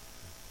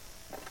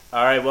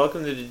All right,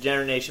 welcome to the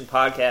Degenerate Nation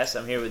podcast.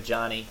 I'm here with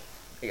Johnny.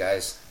 Hey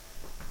guys.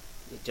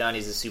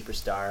 Johnny's a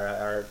superstar.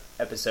 Our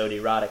episode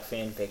erotic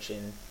fan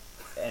fiction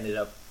ended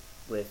up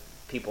with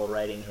people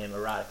writing him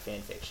erotic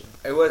fan fiction.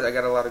 It was. I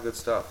got a lot of good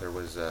stuff. There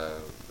was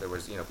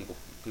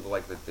people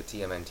like the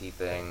TMNT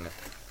thing.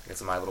 Get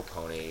some My Little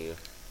Pony.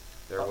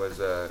 There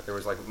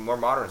was like more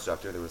modern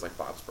stuff too. There was like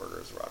Bob's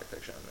Burgers erotic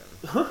fiction.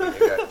 And I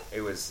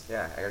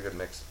got a good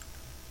mix.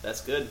 That's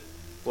good.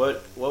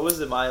 What was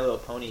the My Little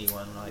Pony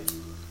one like?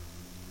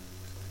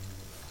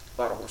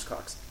 A lot of horse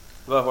cocks.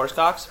 What, horse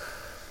cocks?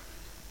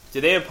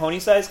 Do they have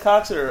pony-sized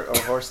cocks or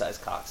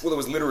horse-sized cocks? Well, it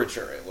was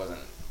literature. It wasn't.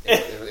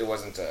 It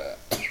wasn't a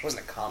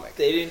comic.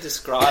 They didn't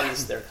describe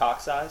their cock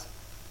size.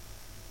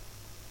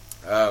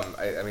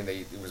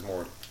 It was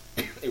more.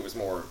 It was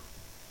more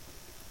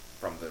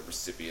from the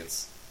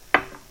recipient's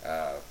point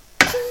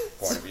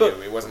of view.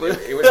 It wasn't.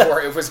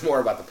 It was more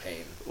about the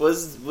pain.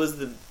 Was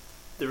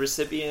the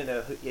recipient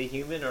a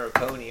human or a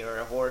pony or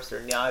a horse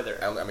or neither?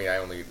 I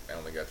only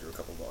got through a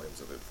couple volumes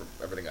of it. From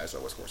everything I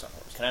saw was horse on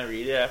horse. Can I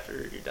read it after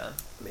you're done?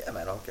 Yeah,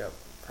 man, I'll go.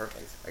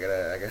 Perfect.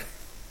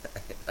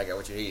 I got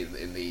what you need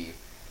in the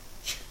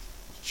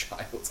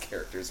child's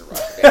characters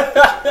erotic.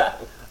 I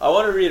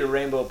want to read a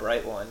Rainbow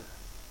Bright one.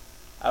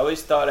 I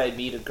always thought I'd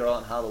meet a girl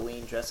on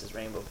Halloween dressed as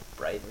Rainbow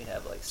Bright, and we'd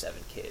have like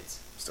 7 kids.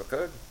 Still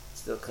could.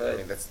 I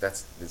mean, it's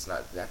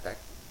not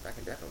that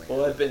can definitely.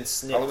 Well, I've been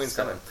snipped. Halloween's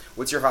coming.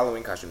 What's your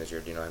Halloween costume this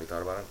year? Do you know? Have you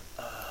thought about it?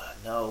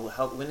 No.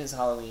 When is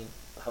Halloween?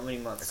 How many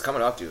months? It's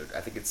coming up, dude. I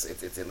think it's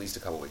at least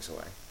a couple weeks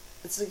away.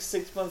 It's like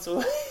 6 months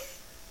away.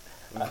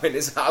 When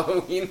is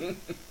Halloween?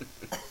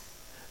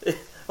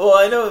 Well,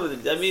 I know.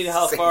 I mean,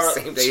 how far?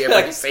 Same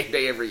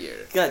day every year.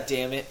 God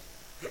damn it!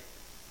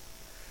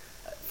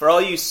 For all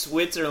you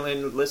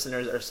Switzerland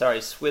listeners, or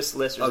sorry, Swiss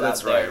listeners out there. Oh,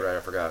 that's right. I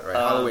forgot. Right,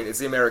 Halloween. It's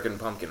the American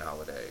pumpkin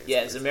holiday.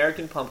 Yeah, it's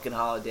American pumpkin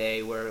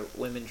holiday where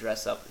women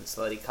dress up in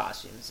slutty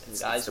costumes and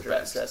guys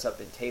dress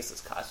up in tasteless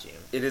costumes.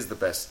 It is the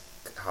best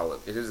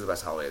holiday. It is the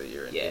best holiday of the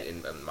year,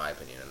 in my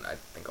opinion, and I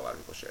think a lot of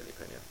people share the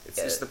opinion.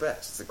 It's just the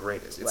best. It's the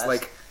greatest. It's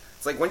like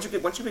once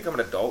you become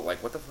an adult,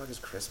 like what the fuck is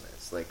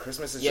Christmas? Like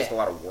Christmas is just a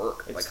lot of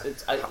work.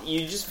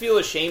 You just feel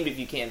ashamed if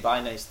you can't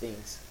buy nice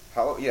things.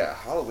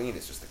 Halloween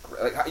is just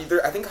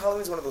I think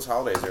Halloween is one of those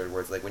holidays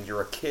where it's like when you're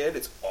a kid,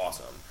 it's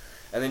awesome,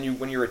 and then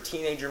when you're a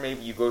teenager,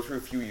 maybe you go through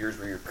a few years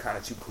where you're kind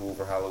of too cool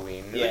for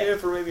Halloween. Yeah,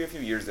 for maybe a few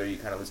years there, you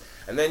kind of lose,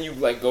 and then you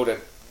go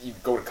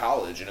to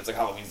college, and it's like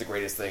Halloween's the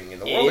greatest thing in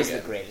the world. It is the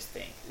greatest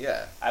thing.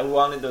 Yeah, I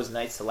wanted those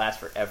nights to last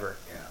forever.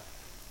 Yeah,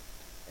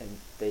 and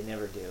they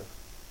never do.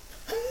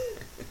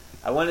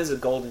 I went as a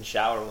golden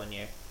shower one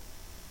year.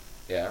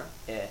 Yeah.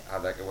 Yeah.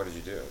 What did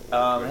you do?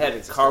 I had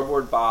a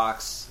cardboard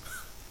box.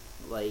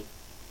 Like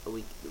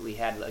we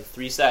had like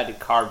 3-sided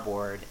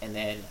cardboard, and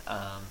then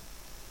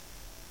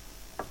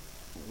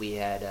we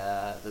had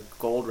the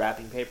gold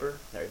wrapping paper,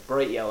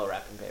 bright yellow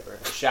wrapping paper,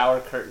 a shower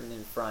curtain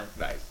in front,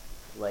 nice,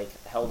 like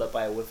held up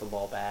by a wiffle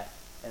ball bat,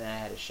 and then I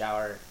had a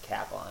shower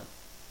cap on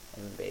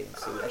and a bathing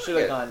suit.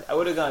 I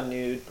would have gone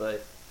nude,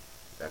 but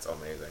that's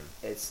amazing.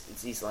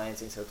 It's East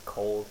Lansing, so it's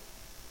cold.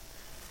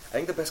 I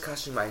think the best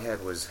costume I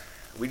had was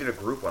we did a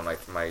group one.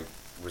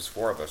 Was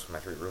 4 of us, my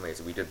 3 roommates.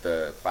 We did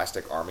the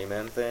plastic army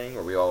men thing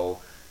where we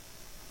all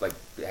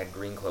had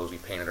green clothes. We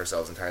painted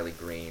ourselves entirely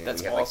green.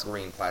 That's and we had awesome.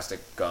 Green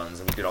plastic guns,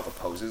 and we did all the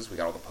poses. We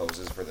got all the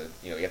poses for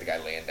you had the guy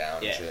laying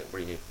down and shit. What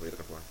do you need? What are you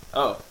looking for?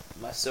 Oh,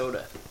 my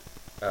soda.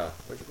 Oh,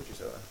 where'd you put your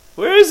soda?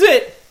 Where is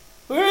it?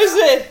 Where is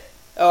it?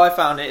 Oh, I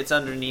found it. It's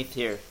underneath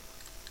here.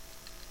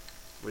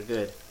 We're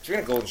good.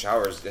 Speaking of golden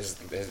showers, have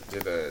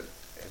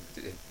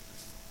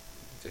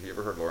you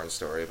ever heard Lauren's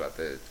story about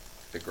the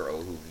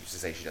girl who used to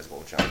say she does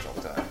golden showers all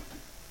the time?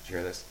 Did you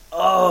hear this?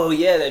 Oh,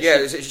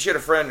 yeah. She had a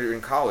friend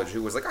in college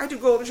who was like, I do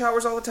golden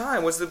showers all the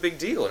time. What's the big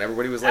deal? And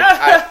everybody was like,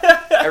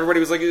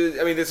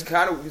 it's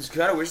kind of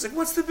weird. She's like,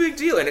 what's the big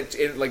deal? And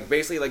it like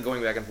basically like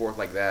going back and forth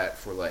like that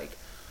for like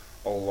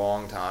a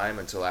long time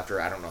until after,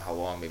 I don't know how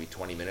long, maybe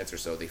 20 minutes or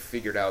so, they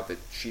figured out that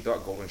she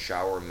thought golden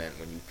shower meant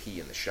when you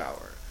pee in the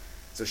shower.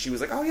 So she was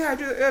like, oh yeah, I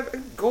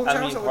do golden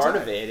showers all the time.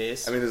 Part of it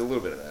is. I mean, there's a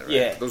little bit of that, right?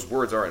 Yeah. Those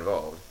words are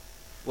involved.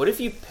 What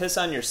if you piss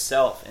on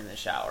yourself in the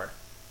shower?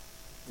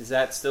 Does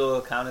that still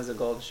count as a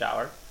golden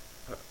shower?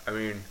 I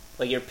mean...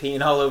 Like you're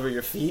peeing all over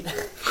your feet?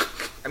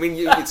 I mean,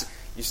 you're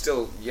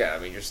still... Yeah, I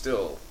mean, you're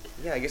still...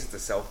 Yeah, I guess it's a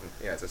self...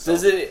 Yeah, it's a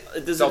self...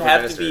 Does it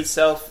have to be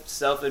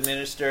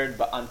self-administered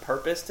but on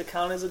purpose to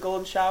count as a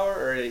golden shower?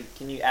 Or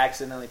can you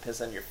accidentally piss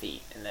on your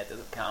feet and that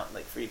doesn't count,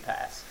 like free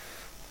pass?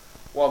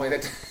 Well, I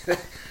mean,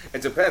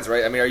 it depends,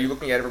 right? I mean, are you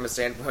looking at it from a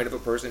standpoint of a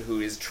person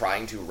who is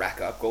trying to rack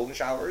up golden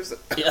showers?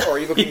 Yeah. Or are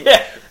you looking...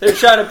 Yeah, they're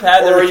trying to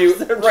pad their... Or are you...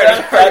 Right,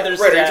 are you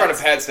trying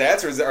to pad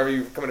stats? Or are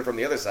you coming from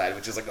the other side,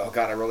 which is like, oh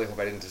god, I really hope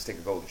I didn't just take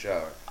a golden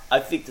shower? I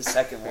think the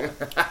second one.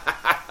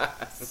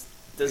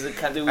 Does it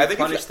kind of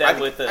punish them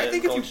with a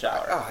golden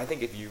shower? Oh, I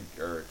think if you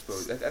are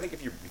exposed... I think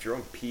if your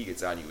own pee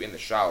gets on you in the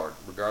shower,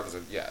 regardless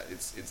of... Yeah,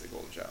 it's a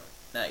golden shower.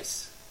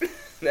 Nice.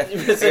 You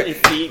piss on your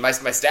feet. My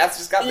stats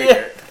just got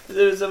bigger.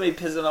 There's somebody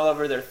pissing all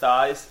over their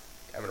thighs.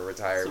 I'm gonna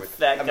retire Some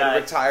fat I'm guy.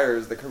 gonna retire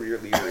as the career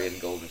leader in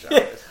golden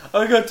showers.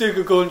 I gotta take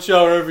a golden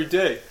shower every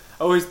day.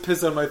 I always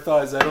piss on my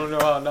thighs. I don't know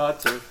how not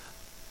to.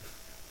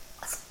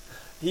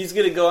 He's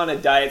gonna go on a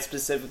diet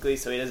specifically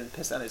so he doesn't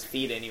piss on his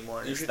feet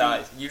anymore and his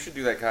thighs. You should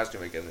do that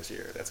costume again this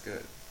year. That's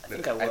good. I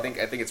think I will. I think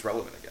it's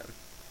relevant again.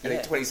 I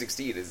think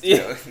 2016 is.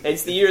 Yeah,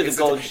 it's the year of the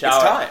golden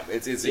shower.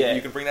 It's time. Yeah.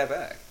 You can bring that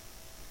back.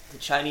 The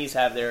Chinese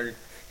have their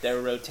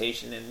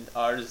rotation, and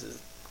ours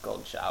is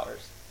golden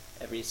showers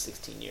every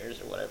 16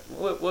 years or whatever.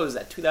 What was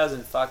that?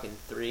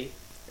 2003.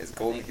 It's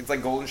golden. It's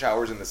like golden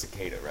showers in the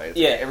cicada, right? It's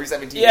Yeah. Like every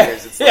 17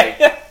 years, it's like,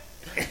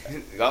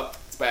 oh,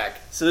 it's back.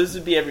 So this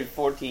would be every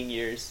 14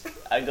 years.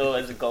 I go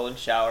as a golden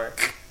shower.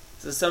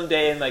 So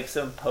someday in like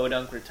some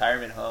podunk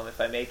retirement home, if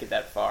I make it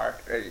that far,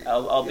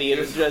 I'll be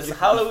just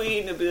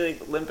Halloween. I'll be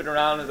like limping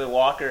around with a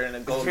walker and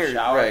a golden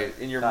shower. Right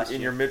in your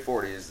costume. mid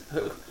 40s,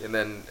 and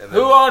then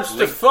Who wants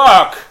to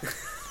fuck?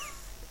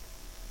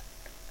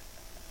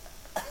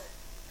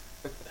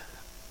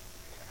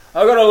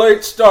 I got a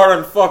late start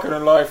on fucking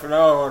in life, and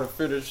now I want to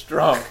finish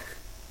strong.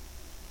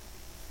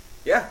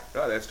 Yeah,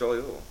 no, that's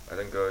totally cool. I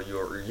think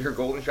your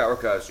golden shower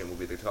costume will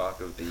be the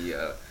talk of the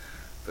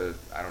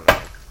I don't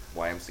know,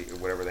 YMCA,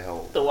 whatever the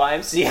hell. The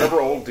YMCA.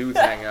 Wherever old dudes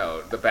hang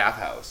out. The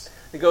bathhouse.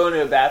 You go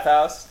into a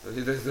bathhouse.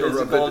 There's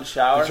a golden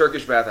shower. The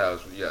Turkish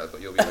bathhouse. Yeah,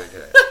 but you'll be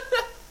okay.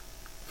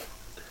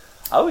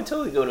 I would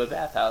totally go to a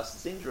bathhouse. It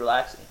seems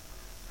relaxing.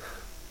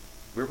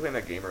 We were playing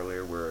that game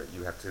earlier where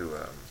you have to,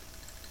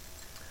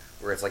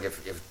 where it's like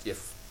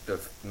if the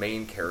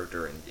main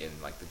character in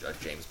like the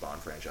James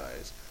Bond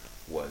franchise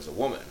was a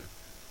woman,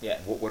 Yeah.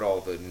 what would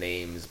all the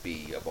names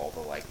be of all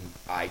the like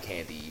eye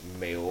candy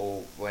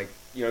male, like,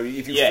 you know,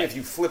 if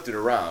you flipped it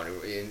around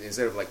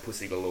instead of like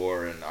Pussy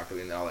Galore and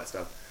Octavia and all that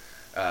stuff,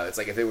 it's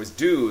like if it was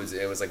dudes,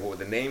 it was like what would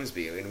the names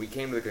be? And we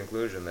came to the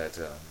conclusion that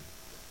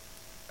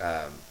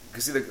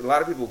because see, a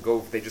lot of people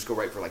just go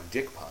right for like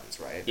dick puns,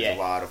 right? There's a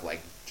lot of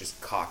like just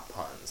cock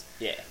puns.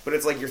 Yeah. But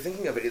it's like you're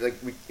thinking of it like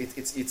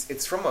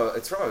it's from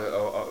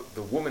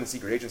the woman's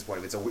secret agent's point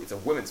of view. It's a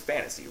women's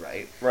fantasy,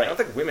 right? Right. I don't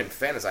think women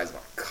fantasize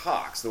about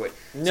cocks the way.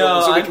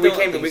 No, so I we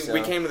don't think so.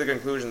 We came to the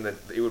conclusion that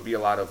it would be a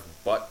lot of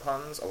butt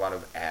puns, a lot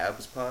of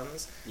abs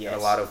puns, Yes. and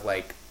a lot of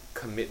like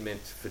commitment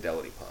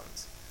fidelity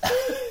puns.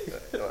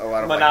 a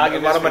lot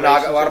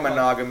of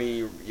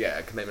monogamy,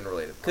 yeah, commitment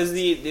related. Because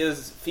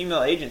those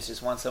female agents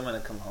just want someone to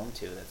come home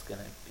to that's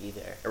gonna be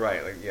there.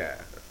 Right, like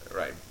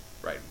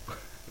right.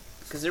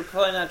 Because they're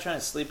probably not trying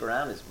to sleep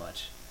around as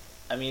much.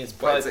 I mean, it's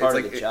probably part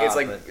of the job. It's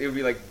like but it would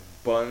be like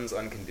buns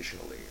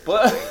unconditionally.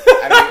 But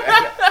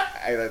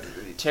I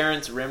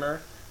Terrence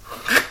Rimmer.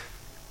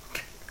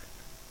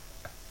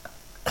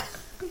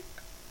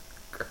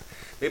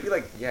 maybe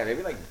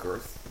like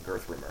girth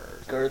rimmer. Or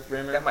something. Girth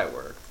Rimmer. That might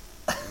work.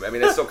 I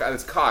mean, it's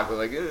it's cock, but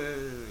like,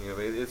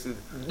 it's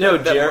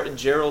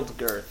Gerald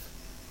Girth.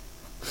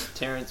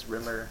 Terrence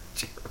Rimmer.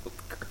 Gerald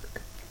Girth.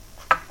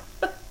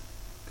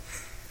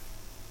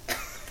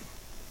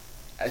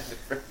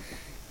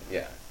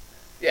 Yeah.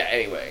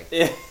 Anyway,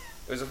 it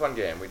was a fun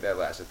game. That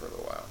lasted for a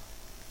little while.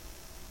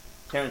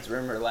 Terrence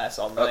Rimmer lasts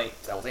all night.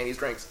 Simultaneous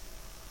drinks.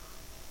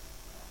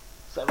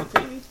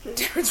 Simultaneous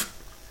drinks.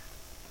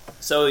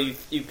 So you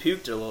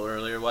puked a little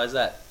earlier. Why is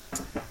that?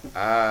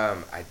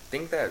 I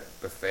think that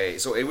buffet.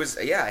 So it was.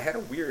 Yeah, I had a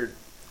weird.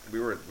 We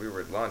were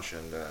at lunch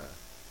and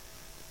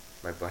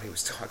my buddy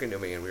was talking to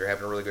me and we were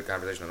having a really good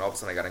conversation and all of a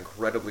sudden I got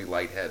incredibly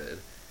lightheaded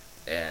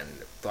and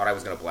thought I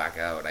was gonna black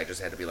out. I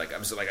just had to be like, I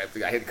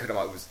had to cut him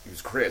off. It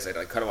was Chris. I had to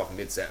like cut him off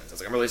mid sentence. I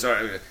was like, I'm really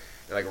sorry. And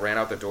like ran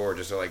out the door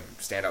just to like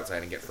stand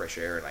outside and get fresh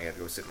air and I had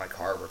to go sit in my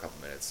car for a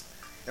couple minutes.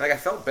 And like I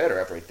felt better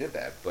after I did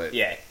that, but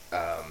Yeah.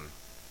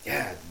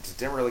 Yeah,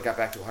 never really got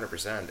back to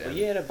 100%. Well,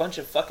 you had a bunch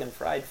of fucking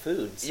fried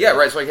foods. So. Yeah,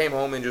 right. So I came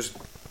home and just,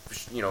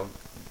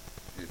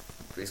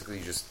 basically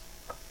just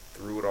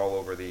threw it all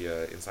over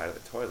the inside of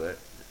the toilet.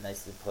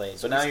 Nicely played.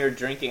 So now you're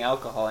drinking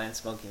alcohol and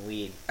smoking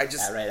weed.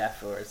 Right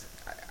afterwards.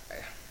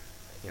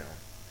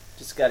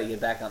 Just got to get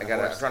back on the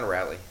horse. I'm trying to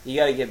rally. You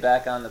got to get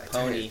back on the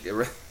pony.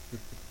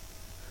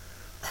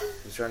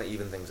 He's trying to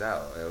even things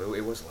out.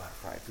 It was a lot of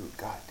fried food.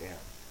 God damn.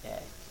 Yeah.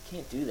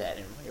 Can't do that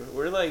anymore.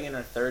 We're like in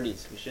our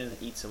 30s. We shouldn't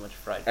eat so much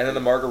fried food. And then the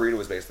margarita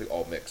was basically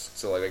all mixed.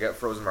 So like I got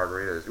frozen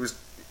margaritas. It was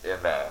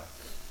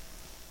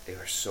they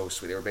were so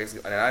sweet. They were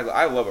basically, and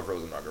I love a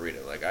frozen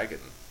margarita. Like I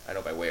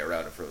know my way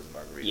around a frozen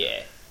margarita.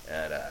 Yeah.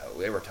 And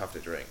they were tough to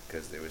drink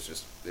because they were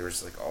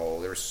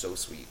so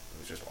sweet. It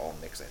was just all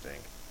mixed. I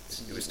think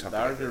it was tough.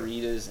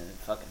 Margaritas and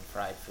fucking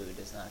fried food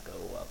does not go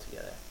well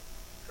together.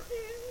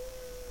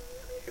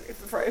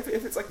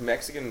 If it's like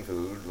Mexican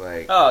food,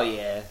 like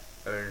yeah.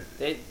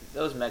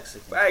 Those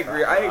Mexicans. I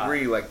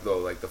agree. Like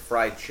the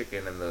fried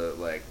chicken and the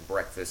like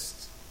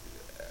breakfast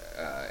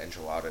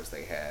enchiladas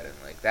they had, and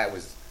like that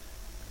was,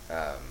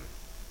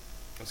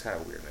 it's kind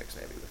of a weird mix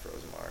maybe with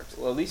frozen margs.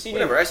 Well, at least you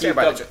whatever. I stand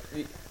by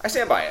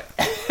it.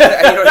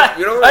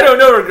 I don't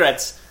know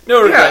regrets.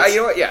 No regrets. Yeah, you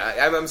know what?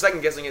 Yeah, I'm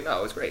second guessing it. No,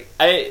 it was great.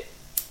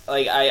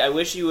 I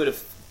wish you would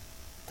have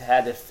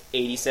had the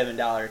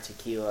 $87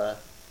 tequila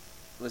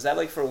Was that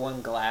like for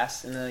one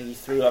glass, and then you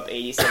threw up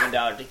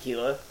 $87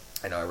 tequila?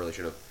 I know, I really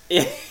should have.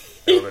 Yeah.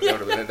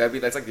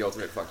 That's like the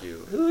ultimate fuck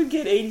you. Who would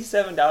get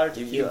 $87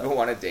 tequila? You go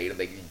on a date and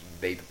they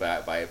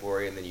buy it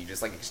for you, and then you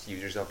just like excuse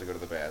yourself to go to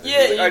the bathroom.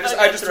 Yeah, like,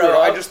 I just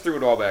threw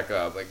it all back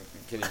up. Like,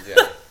 can you?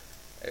 Yeah.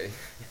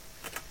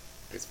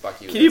 It's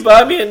fuck you. Can you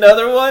buy me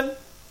another one?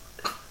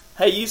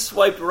 Hey, you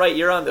swiped right.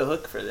 You're on the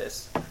hook for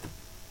this.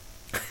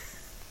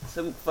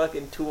 Some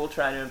fucking tool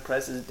trying to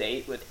impress his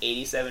date with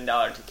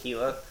 $87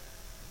 tequila.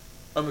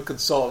 I'm a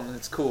consultant.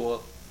 It's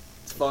cool.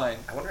 It's fine.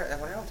 I wonder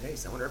how it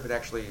tastes. I wonder if it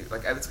actually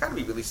like. It's got to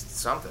be at least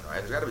something, right?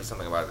 There's got to be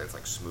something about it that's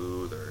like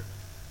smooth or.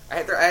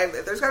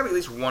 There's got to be at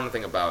least one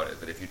thing about it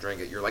that if you drink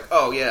it, you're like,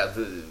 oh yeah,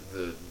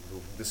 the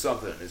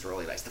something is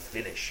really nice. The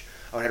finish.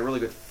 Oh, it had a really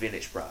good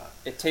finish, bro.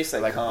 It tastes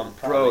like cum.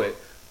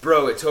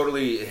 Bro, it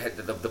totally had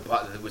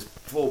it was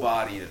full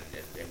bodied and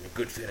a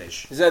good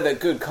finish. Is that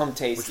good cum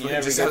taste? You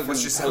never get from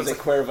Jose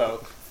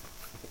Cuervo.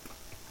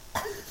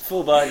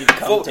 Full bodied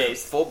cum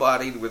taste. Full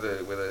bodied with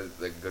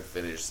a good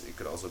finish. It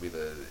could also be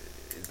the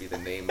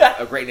name,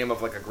 a great name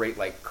of like a great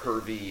like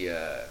curvy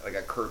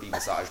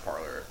massage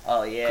parlor.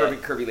 Oh yeah,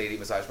 curvy lady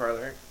massage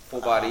parlor.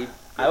 Full bodied.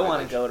 I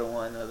want to go to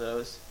one of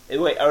those.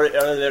 Wait, are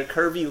there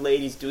curvy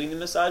ladies doing the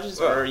massages,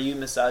 or are you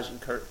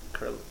massaging your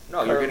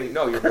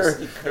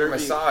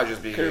massage is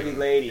being curvy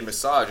ladies. Your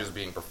massage is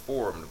being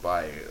performed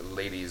by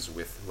ladies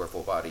who are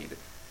full bodied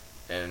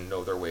and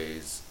know their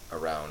ways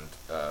around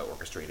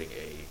orchestrating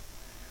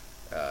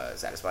a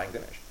satisfying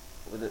finish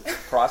with a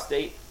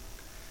prostate.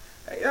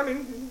 I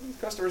mean,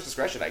 customer's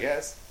discretion, I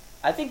guess.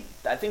 I think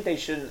they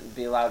shouldn't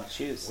be allowed to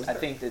choose. I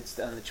think it's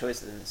on the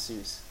choice of the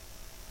masseuse.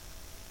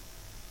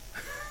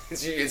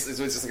 It's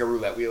just like a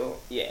roulette wheel.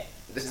 Yeah,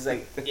 this is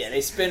like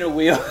they spin a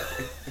wheel,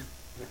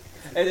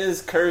 and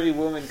this curvy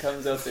woman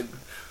comes up and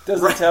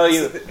doesn't tell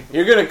you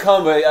you're gonna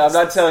come, but I'm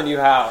not telling you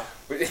how.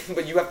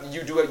 But you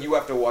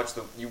have to watch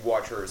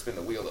her spin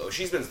the wheel though.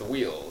 She spins the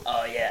wheel.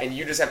 Oh yeah. And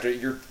you just have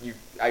to.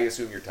 I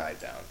assume you're tied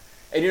down.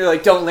 And you're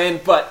like, don't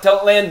land butt.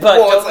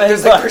 Well,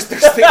 there's got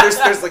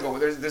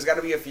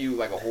to be a few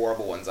like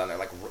horrible ones on there,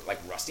 like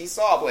rusty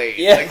saw blade.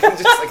 Yeah. Like,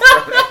 just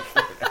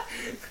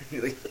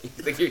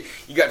like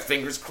you got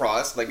fingers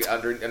crossed like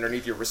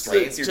underneath your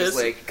restraints. You're just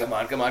like, come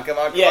on.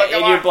 Yeah,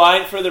 and you're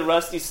blind for the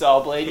rusty saw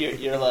blade.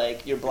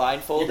 You're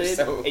blindfolded,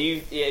 and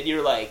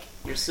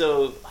you're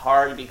so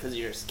hard because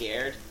you're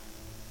scared,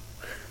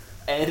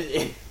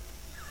 and.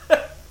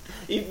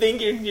 You think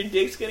your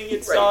dick's gonna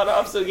get sawed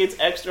off, so it gets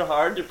extra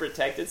hard to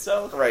protect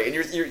itself. Right, and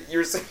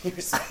you're saying,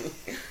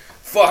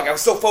 fuck! I was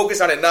so focused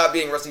on it not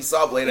being rusty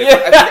saw blade.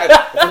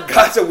 I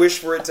forgot to wish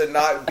for it to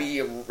not be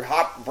a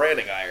hot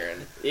branding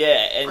iron.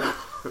 Yeah, and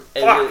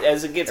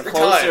as it gets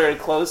closer and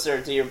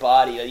closer to your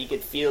body, you can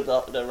feel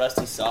the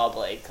rusty saw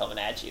blade coming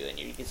at you, and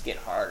you just get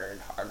harder and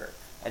harder.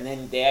 And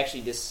then they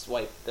actually just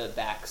swipe the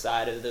back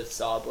side of the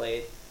saw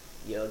blade,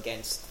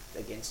 against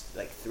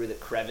like through the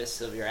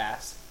crevice of your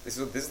ass. This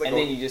is like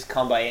then you just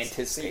come by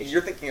anticipation. So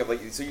you're thinking of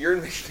you're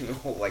envisioning a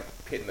whole like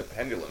Pit in the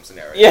Pendulum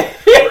scenario. Yeah,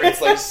 where it's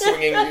like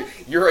swinging.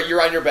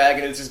 You're on your back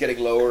and it's just getting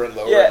lower and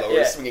lower and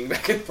lower, swinging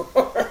back and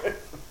forth.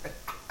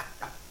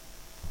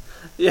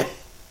 Yeah.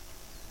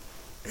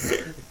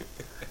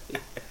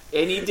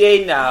 Any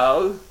day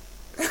now.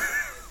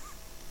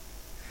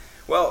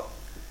 Well,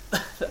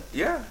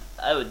 yeah.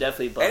 I would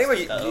definitely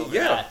bust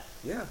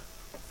yeah.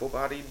 Full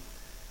bodied.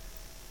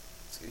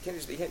 It can't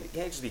just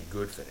be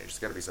good finish. It's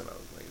got to be some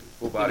like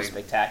full body,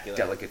 spectacular,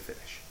 delicate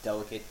finish.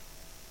 Delicate.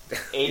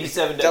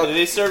 $87. Do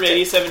they serve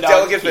 $87?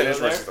 Delicate finish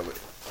versus the.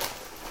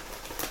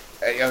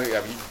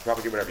 You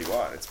probably get whatever you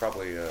want. It's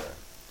probably. Yeah,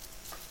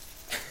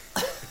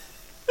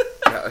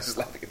 I was just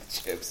laughing at the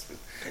chips.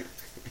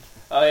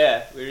 Oh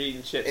yeah, we were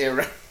eating chips. Yeah,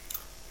 right.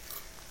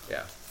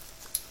 Yeah.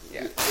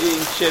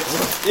 Eating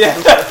chips. Yeah.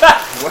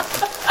 What?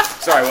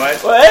 Sorry,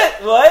 what?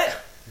 What?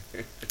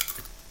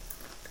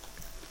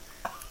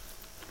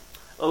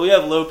 Well, we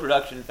have low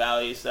production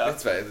value, so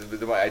that's right.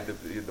 The mic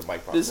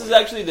problem. This is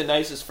actually the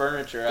nicest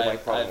furniture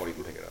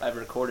I've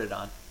recorded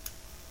on.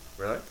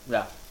 Really?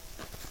 Yeah.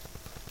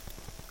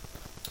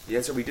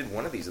 Yeah, so we did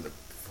one of these in the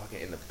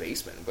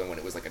basement, but when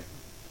it was like a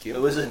gimp.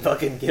 It was a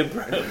fucking gimp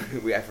room.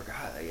 I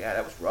forgot. Yeah,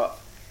 that was rough.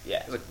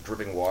 Yeah. It was like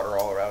dripping water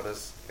all around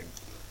us.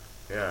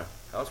 Yeah,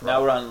 that was rough.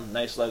 Now we're on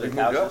nice leather couches.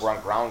 Moved up. We're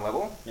on ground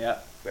level. Yeah.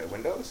 We got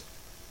windows.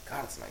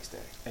 God, it's a nice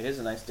day. It is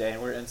a nice day,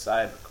 and we're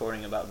inside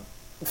recording about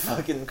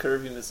fucking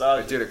curvy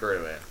massage. It did occur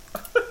to me.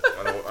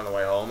 on the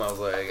way home, I was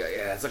like,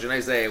 yeah, it's such a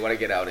nice day when I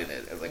get out in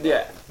it. I was like,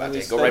 yeah. About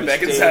to go right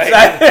back inside.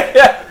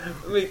 Yeah.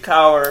 We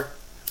cower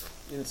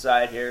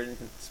inside here and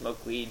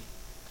smoke weed.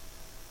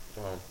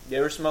 Well, you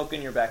ever smoke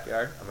in your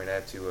backyard? I mean, I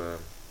had to,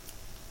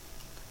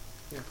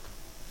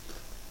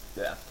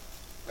 Yeah.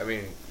 I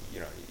mean,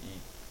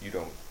 you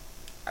don't,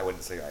 I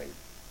wouldn't say I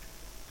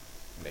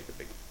make a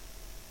big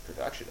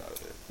production out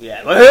of it.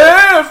 Yeah. Like,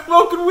 hey, I'm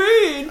smoking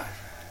weed!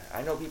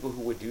 I know people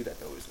who would do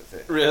that, though, is the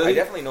thing. Really? I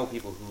definitely know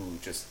people who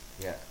just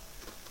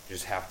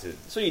have to.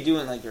 So you do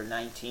when, like, you're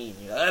 19.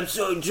 You're like, I'm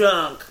so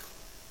drunk.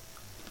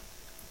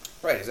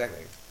 Right,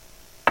 exactly.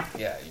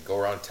 Yeah, you go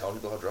around telling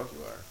people how drunk you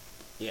are.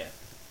 Yeah.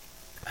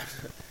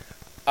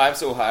 I'm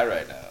so high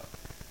right now.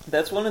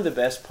 That's one of the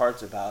best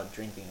parts about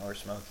drinking or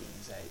smoking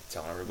is that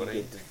Telling you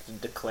everybody. get to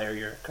declare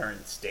your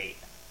current state.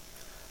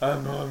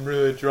 I'm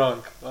really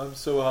drunk. I'm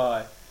so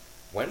high.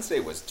 Wednesday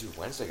got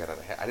out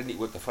of hand. I didn't.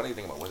 What the funny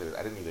thing about Wednesday was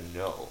I didn't even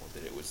know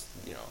that it was.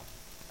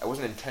 I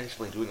wasn't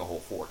intentionally doing a whole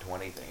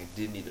 420 thing. I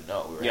didn't even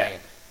know. We were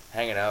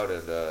hanging out,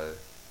 and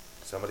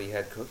somebody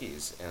had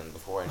cookies, and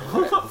before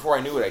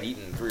I knew it, I'd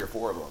eaten 3 or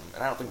 4 of them,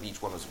 and I don't think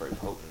each one was very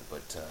potent,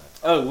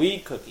 but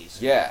weed cookies.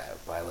 yeah,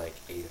 by like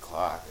 8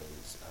 o'clock, I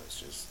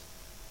was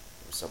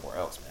somewhere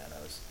else, man.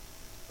 I was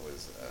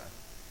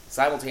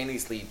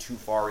simultaneously too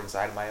far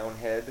inside my own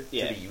head to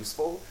be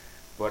useful,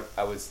 but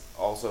I was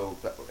also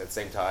at the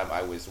same time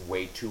I was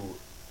way too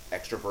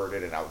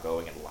extroverted and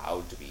outgoing and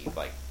loud to be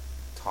like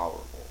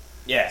tolerable.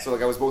 Yeah. So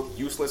like I was both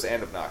useless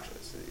and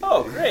obnoxious.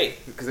 Oh,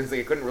 great! Because it's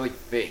like I couldn't really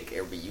think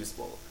it would be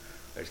useful.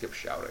 I just kept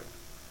shouting.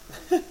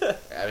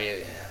 I mean,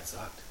 it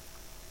sucked.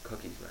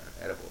 Cookies, man,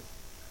 edibles.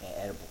 Yeah,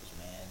 edibles,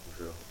 man. It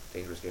was real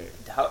dangerous game.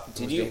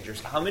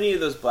 How many of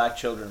those black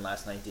children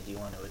last night did you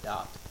want to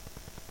adopt?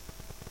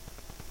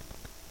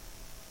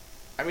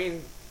 I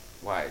mean,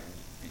 why?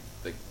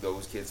 Like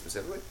those kids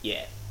specifically?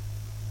 Yeah,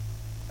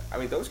 I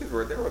mean, those kids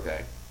they're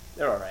okay.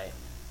 they're all right.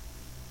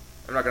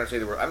 I'm not gonna say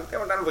they were. I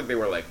don't think they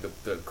were like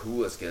the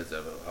coolest kids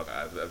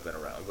I've been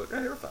around, but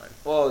they were fine.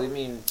 Well, I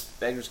mean,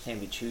 beggars can't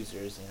be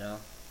choosers, you know.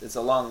 It's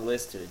a long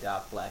list to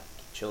adopt black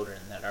children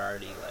that are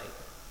already like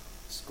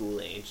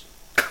school aged.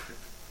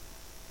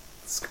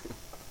 School.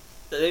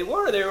 They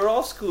were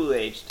all school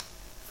aged,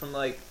 from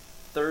like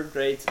 3rd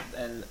grade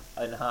and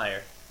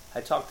higher.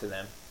 I talked to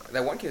them.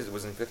 That one kid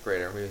was in 5th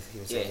grade. I remember he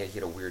was saying he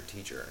had a weird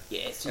teacher.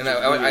 Yeah, and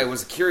I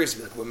was curious to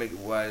be like,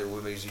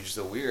 what makes you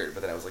so weird?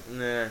 But then I was like,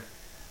 nah,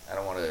 I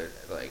don't want to,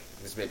 like,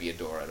 this may be a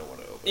door I don't want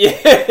to open.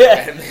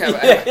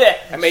 Yeah.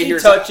 I may hear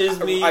touches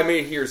me. I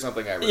may hear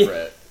something I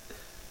regret.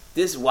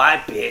 This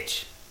white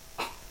bitch,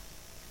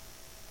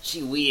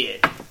 she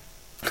weird.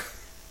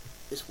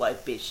 This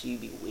white bitch, she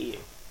be weird.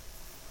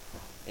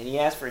 And he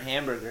asked for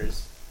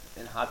hamburgers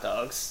and hot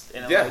dogs,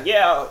 and I'm like,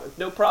 yeah,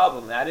 no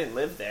problem. I didn't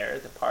live there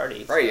at the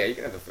party. So. Right? Yeah, you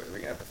can have the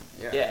food.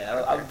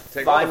 I'm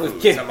fine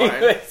with giving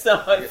some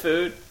of my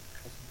food.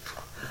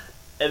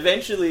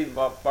 Eventually,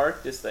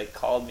 Mark just like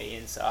called me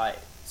inside.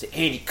 He said,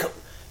 "Andy, come,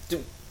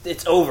 dude,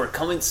 it's over.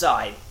 Come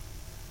inside."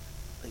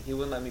 Like he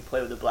wouldn't let me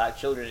play with the black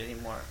children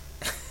anymore.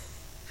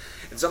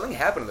 And something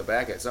happened in the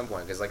back at some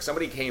point because like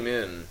somebody came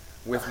in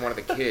with one of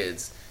the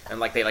kids. And,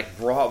 like, they, like,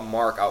 brought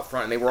Mark out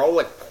front, and they were all,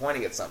 like,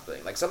 pointing at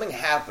something. Like, something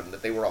happened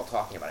that they were all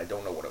talking about. I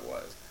don't know what it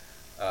was.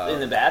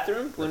 In the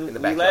bathroom? When in the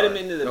we let him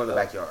into the... No, in the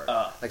backyard.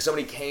 Like,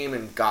 somebody came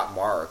and got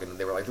Mark, and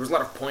they were like, there was a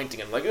lot of pointing,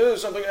 and, like, oh,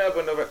 something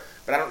happened.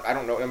 But I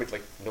don't know. I mean,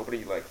 like,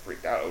 nobody, like,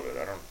 freaked out.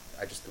 There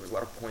was a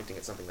lot of pointing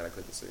at something that I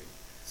couldn't see.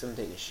 Someone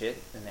take a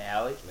shit in the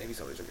alley? Maybe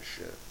somebody took a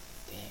shit.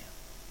 Damn.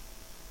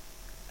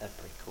 That's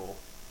pretty cool.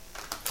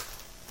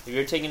 Have you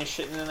ever taken a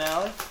shit in an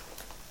alley?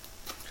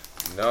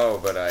 No,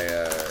 but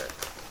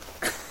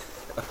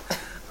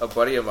a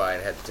buddy of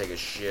mine had to take a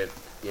shit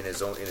in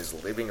his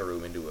living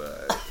room into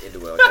a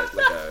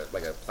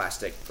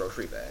plastic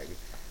grocery bag.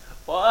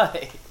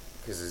 Why?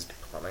 Because his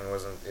plumbing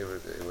wasn't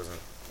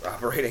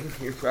operating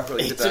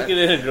properly. He at the time. Took it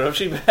in a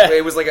grocery bag.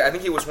 It was like I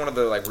think it was one of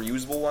the like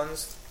reusable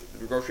ones,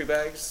 the grocery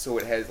bags. So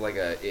it has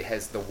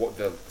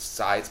the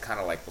sides kind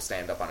of like will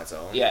stand up on its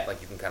own. Yeah.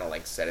 Like you can kind of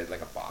like set it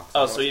like a box.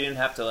 Oh, almost. So you didn't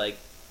have to like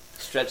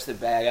stretch the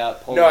bag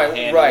out, pull the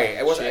handle. Right.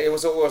 It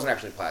wasn't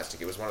actually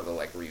plastic. It was one of the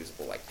like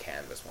reusable like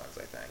canvas ones,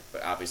 I think.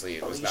 But obviously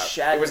it was not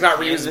reusable.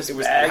 It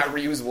was not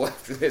reusable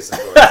after this, of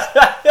course.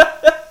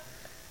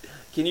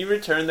 Can you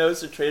return those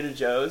to Trader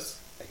Joe's?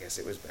 I guess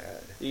it was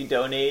bad. You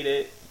donate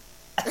it.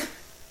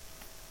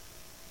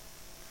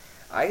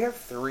 I have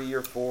 3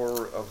 or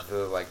 4 of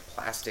the like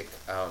plastic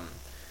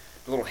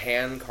the little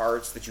hand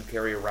carts that you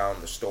carry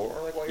around the store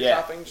like while you're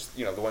shopping. Just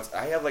the ones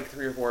I have like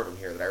 3 or 4 of them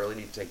here that I really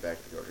need to take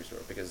back to the grocery store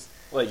because.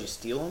 What, did you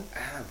steal them?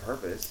 On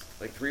purpose.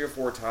 Like 3 or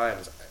 4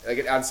 times.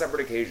 Like on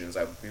separate occasions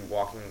I'd be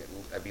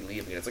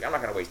leaving and it's like I'm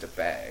not gonna waste a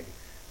bag.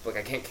 But,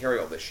 like I can't carry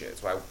all this shit.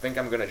 So I think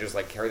I'm gonna just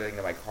like carry the thing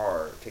to my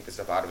car, take the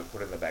stuff out of it,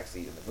 put it in the back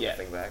seat, and then put the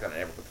thing back on and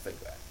never put the thing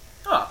back.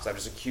 Oh. So I've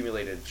just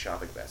accumulated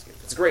shopping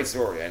baskets. It's a great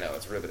story, I know,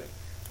 it's riveting.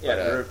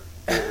 Yeah,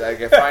 but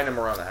I find them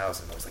around the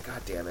house and I was like,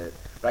 God damn it.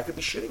 But I could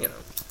be shitting in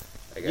them.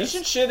 I guess. You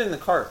should shit in the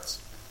carts.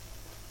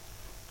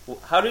 Well,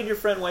 how did your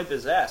friend wipe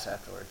his ass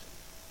afterwards?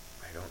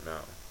 I don't know.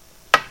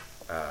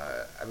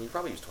 I mean, you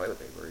probably used toilet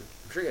paper.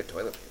 I'm sure he had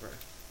toilet paper.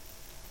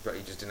 But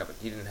he just didn't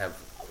have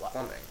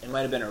plumbing. It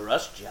might have been a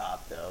rush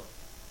job, though.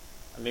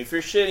 I mean, if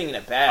you're shitting in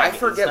a bag,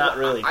 it's not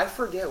really. I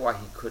forget why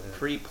he couldn't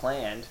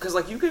pre-planned. Because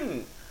like you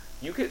could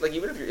like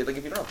even if you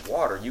don't have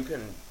water, you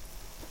can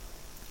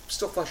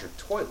still flush your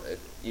toilet.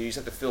 You just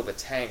have to fill the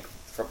tank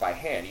by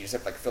hand. You just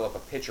have to like fill up a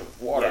pitcher with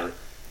water. Yeah.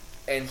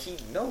 And he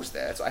knows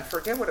that, so I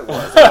forget what it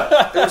was.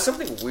 There was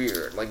something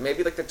weird. Like,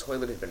 maybe, like, the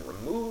toilet had been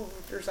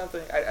removed or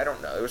something. I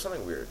don't know. There was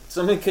something weird.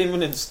 Someone came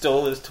in and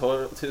stole his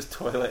toilet.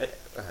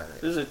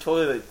 There's a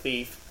toilet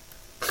thief.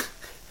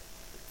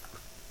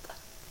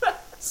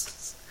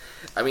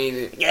 I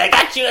mean, Yeah, I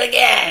got you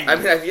again. I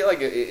mean, I feel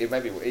like it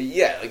might be,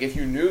 yeah. Like if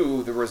you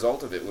knew the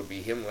result of it would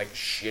be him like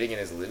shitting in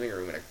his living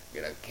room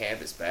in a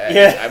canvas bag,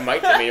 Yeah. I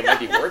mean, it might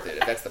be worth it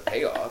if that's the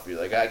payoff. You're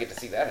like, I get to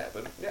see that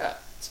happen. Yeah,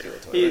 steal a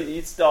toilet. You'd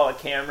install a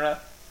camera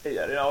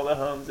in all the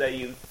homes that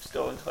you've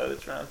stolen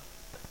toilets from.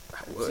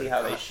 I would. See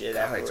how they shit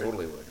God, afterward. I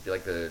totally would. It'd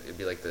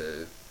be like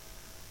the.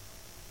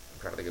 I'm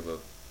trying to think of a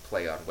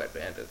play on Wet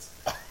Bandits.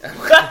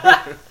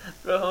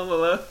 For Home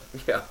Alone?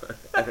 Yeah,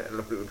 I don't know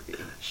what it would be.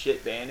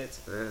 Shit bandits.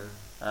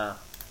 Oh,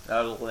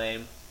 that was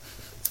lame.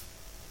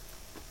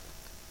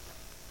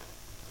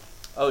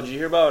 Oh, did you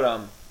hear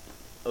about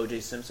O.J.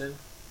 Simpson?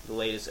 The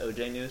latest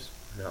O.J. news?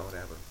 No, what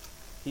happened?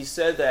 He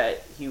said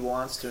that he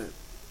wants to,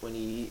 when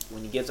he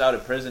gets out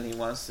of prison, he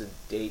wants to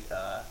date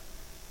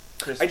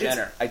Kris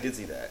Jenner. I did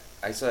see that.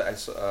 I saw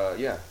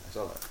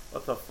that.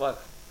 What the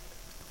fuck?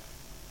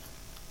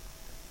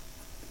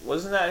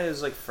 Wasn't that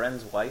his like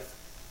friend's wife?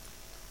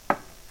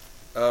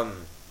 Well,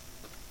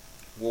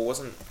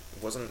 wasn't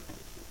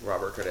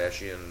Robert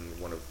Kardashian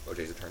one of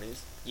OJ's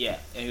attorneys? Yeah,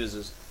 and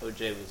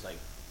OJ was like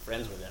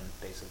friends with him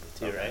basically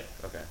too, Okay. right?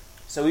 Okay.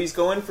 So he's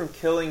going from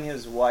killing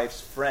his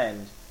wife's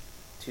friend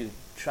to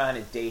trying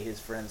to date his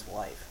friend's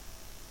wife.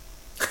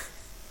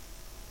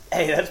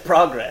 Hey, that's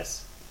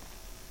progress.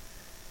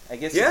 I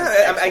guess.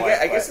 Yeah,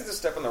 I guess it's a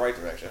step in the right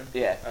direction.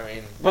 Yeah, I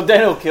mean, but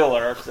then he'll kill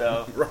her.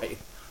 So right.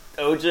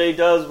 OJ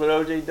does what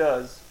OJ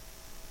does.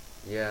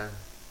 Yeah.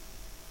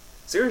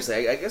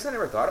 Seriously, I guess I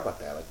never thought about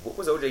that. Like, what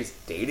was OJ's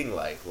dating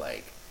life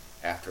like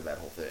after that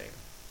whole thing?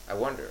 I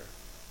wonder.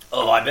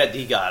 Oh, I bet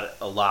he got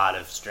a lot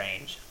of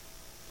strange.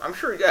 I'm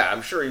sure. Yeah,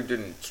 I'm sure he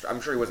didn't.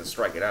 I'm sure he wasn't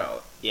striking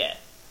out. Yeah.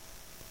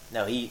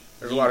 No,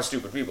 There's a lot of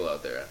stupid people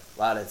out there. A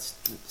lot of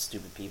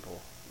stupid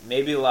people.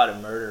 Maybe a lot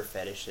of murder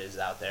fetishes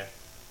out there.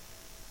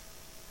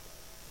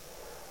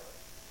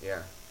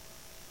 Yeah.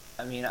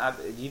 I mean,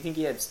 do you think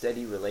he had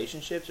steady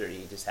relationships, or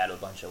he just had a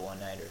bunch of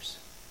one-nighters?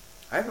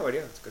 I have no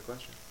idea. That's a good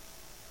question.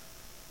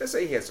 Let's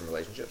say he had some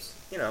relationships.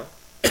 You know.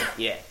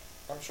 Yeah.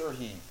 I'm sure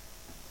he.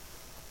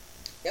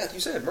 Yeah, like you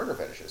said, murder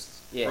fetishists.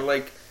 Yeah. Or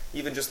like,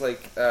 even just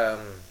like, you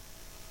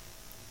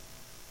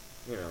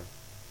know,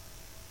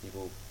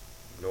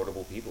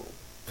 notable people.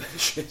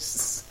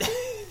 Fetishists.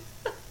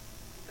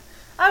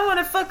 I want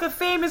to fuck a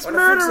famous I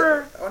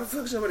murderer. want to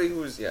fuck somebody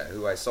who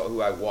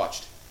I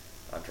watched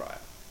on trial.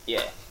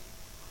 Yeah.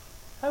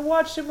 I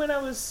watched him when I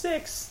was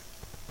 6,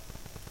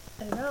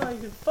 and now I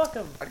can fuck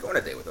him. I'd go on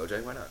a date with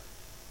OJ. Why not?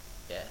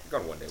 Yeah. I'd go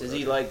on one date. Does with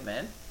he OJ. like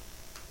men?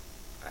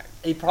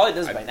 He probably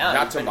does by now.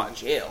 Not He's to been my in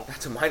jail.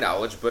 Not to my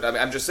knowledge, but I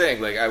mean, I'm just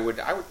saying. Like, I would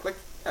like.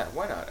 Yeah,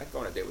 why not? I'd go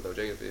on a date with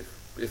OJ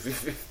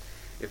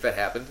if that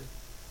happened.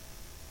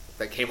 If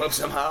that came up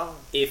somehow.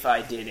 If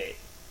I did it.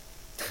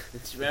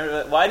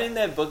 Remember, why didn't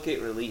that book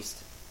get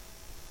released?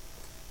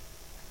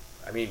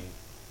 I mean,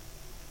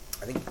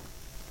 I think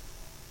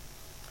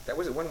that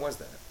was. When was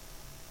that?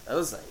 That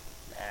was like,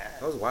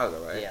 That was a while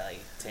ago, right? yeah, like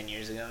 10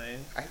 years ago, maybe.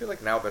 I feel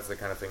like now that's the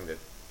kind of thing that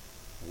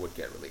would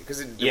get released.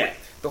 Because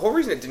the whole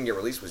reason it didn't get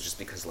released was just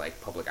because,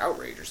 like, public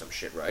outrage or some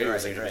shit, right? It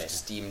was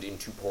just deemed in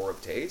too poor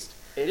of taste.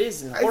 It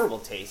is in horrible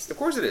taste. Of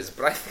course it is,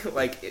 but I feel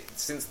like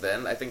since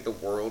then, I think the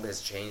world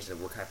has changed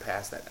and we're kind of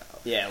past that now.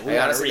 Yeah, we I want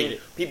to honestly read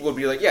think it. people would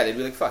be like, yeah, they'd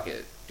be like, fuck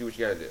it, do what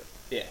you gotta do.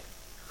 Yeah.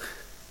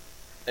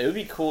 It would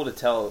be cool to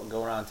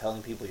go around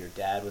telling people your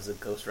dad was a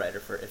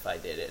ghostwriter for If I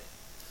Did It.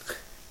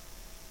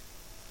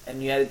 And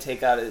they had to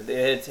take out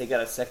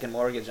a second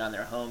mortgage on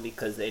their home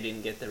because they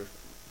didn't get the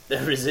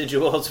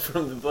residuals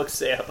from the book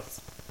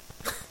sales.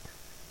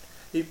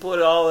 He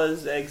put all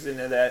his eggs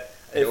into that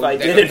If I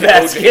Did It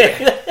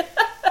basket.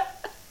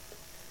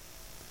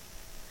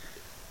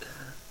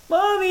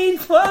 Mommy,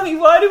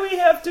 why do we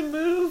have to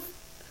move?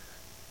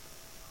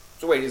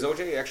 So wait, is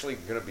OJ actually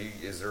gonna be?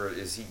 Is there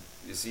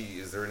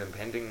an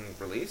impending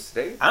release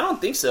date? I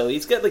don't think so.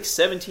 He's got like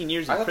 17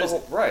 years in prison. I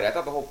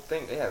thought the whole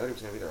thing. Yeah, I thought he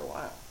was gonna be there a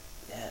while.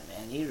 Yeah,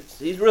 man,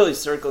 he's really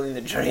circling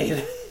the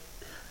drain.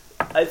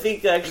 I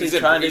think actually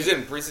He's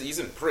in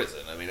prison.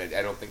 I mean,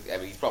 I don't think. I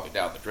mean, he's probably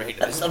down the drain.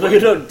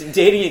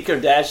 Dating a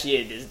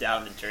Kardashian is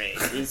down the drain.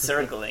 He's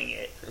circling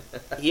it.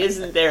 He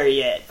isn't there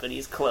yet, but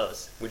he's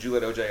close. Would you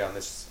let OJ on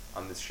this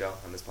show,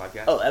 on this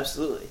podcast? Oh,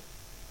 absolutely.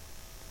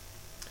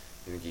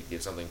 You think he'd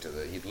give something to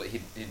the?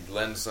 He'd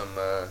lend some.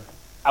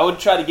 I would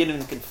try to get him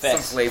to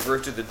confess. Some flavor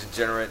to the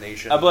degenerate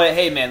nation. I'd be like,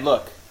 hey man,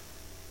 look.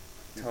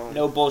 Tone.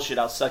 No bullshit,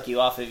 I'll suck you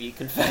off if you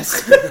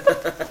confess.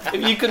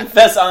 If you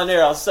confess on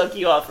there, I'll suck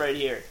you off right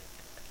here.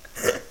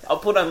 I'll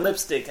put on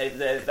lipstick,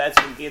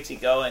 that's what gets you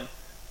going.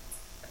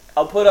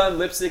 I'll put on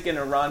lipstick and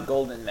a Ron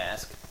Goldman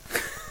mask.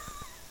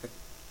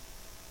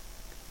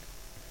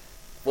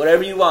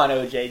 Whatever you want,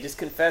 OJ, just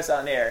confess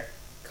on air.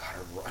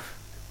 God,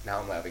 now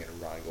I'm laughing at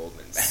a Ron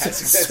Goldman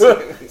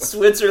mask.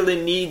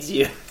 Switzerland needs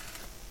you.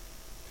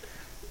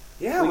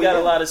 Yeah, we got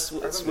a lot of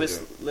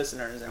Swiss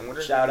listeners,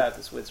 and shout out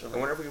to Switzerland. I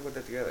wonder if we could put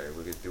that together. If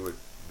we could do it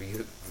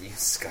via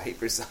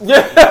Skype or something.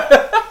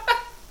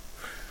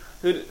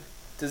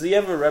 Does he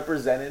have a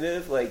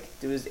representative? Like,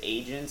 do his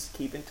agents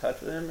keep in touch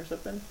with him or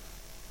something?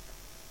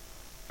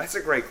 That's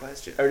a great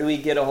question. Or do we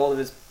get a hold of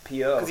his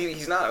PO? Because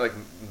he's not, like,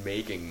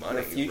 making money,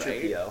 Or future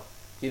right? PO.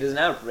 He doesn't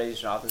have a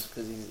probation office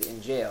because he's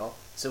in jail.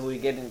 So we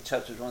get in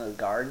touch with one of the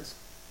guards.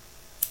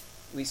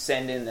 We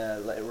send in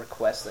a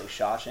request like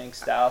Shawshank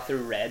style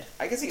through Red.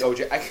 I can see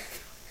OJ. I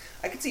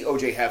can see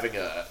OJ having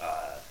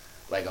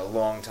a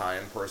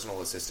long-time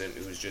personal assistant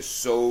who's just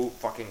so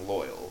fucking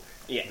loyal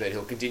that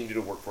he'll continue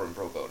to work for him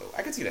pro bono.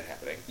 I can see that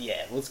happening.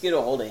 Yeah, let's get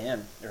a hold of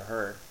him or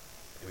her.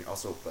 I mean,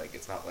 also, like,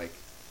 it's not like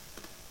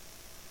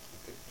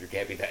it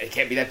can't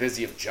be that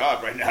busy of a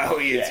job right now.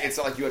 It's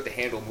not like you have to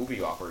handle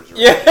movie offers or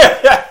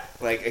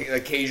like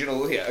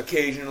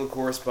occasional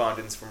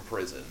correspondence from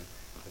prison.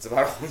 That's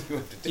about all you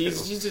have to do.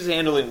 He's just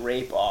handling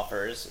rape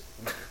offers.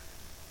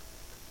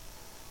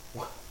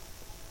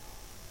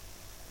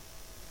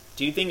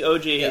 Do you think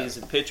OJ is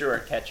a pitcher or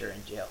a catcher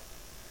in jail?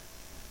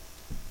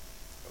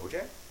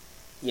 OJ?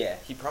 Yeah.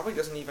 He probably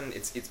doesn't even.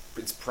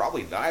 It's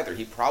probably neither.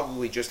 He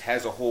probably just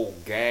has a whole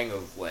gang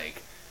of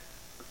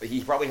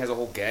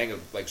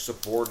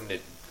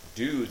subordinate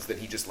dudes that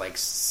he just like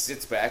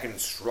sits back and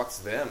instructs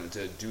them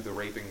to do the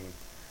raping.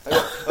 Like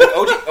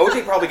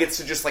OJ probably gets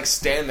to just like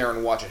stand there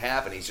and watch it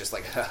happen. He's just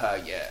like, haha,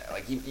 yeah.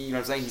 Like you know what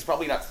I'm saying? He's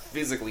probably not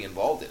physically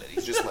involved in it.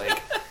 He's just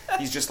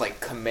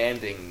like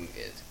commanding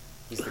it.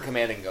 He's the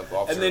commanding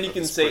officer. And then you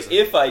can say, prison.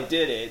 if I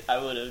did it,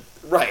 I would have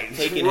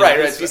taken him right.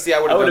 this You see, I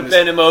would have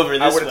bent him over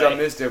this way. I would have done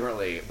this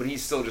differently. But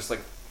he's still just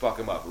like, fuck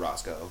him up,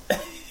 Roscoe.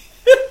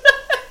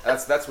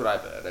 That's what I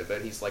bet. I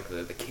bet he's like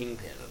the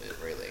kingpin of it,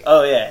 really.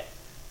 Oh yeah,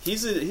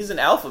 he's an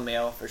alpha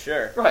male for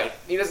sure. Right.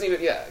 He doesn't even.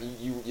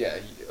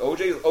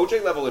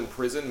 OJ level in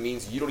prison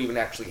means you don't even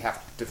actually have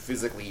to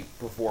physically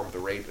perform the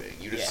raping.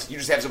 You just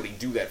have somebody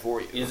do that for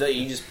you. You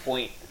just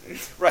point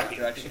right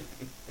direction.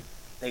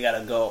 They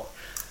gotta go.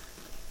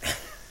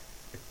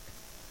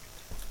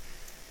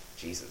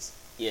 Jesus.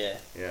 Yeah.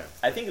 Yeah.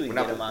 I think we can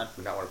get him on.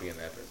 Would not want to be in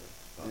that prison.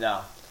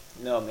 Oh.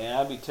 No, man,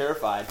 I'd be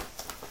terrified.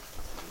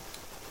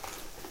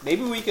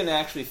 Maybe we can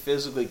actually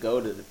physically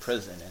go to the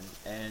prison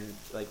and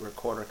like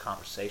record our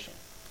conversation.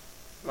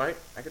 Right.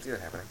 I could see that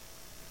happening.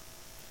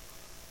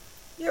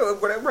 Yeah.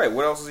 Right.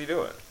 What else is he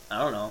doing? I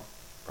don't know.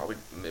 Probably.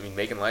 I mean,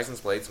 making license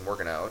plates and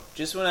working out.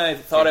 Just when I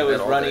thought I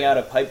was running out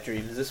of pipe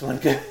dreams, this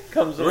one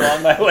comes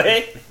along my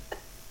way.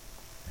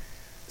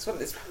 It's more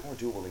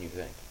doable than you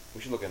think. We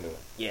should look into it.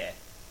 Yeah.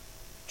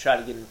 Try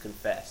to get him to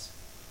confess.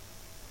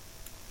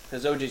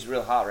 Because OJ's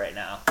real hot right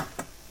now.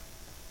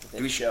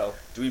 Do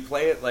we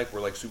play it like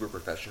we're like super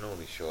professional and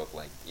we show up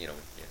like, in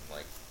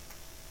like,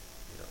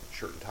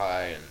 shirt and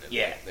tie and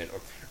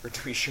or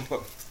do we show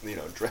up,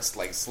 dressed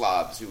like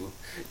slobs who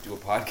do a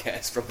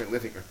podcast from their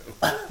living room?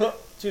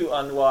 Two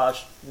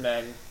unwashed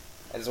men.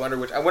 I just wonder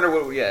which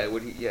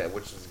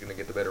is going to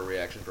get the better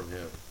reaction from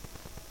him.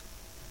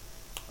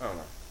 I don't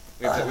know.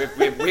 We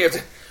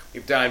have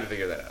time to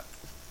figure that out.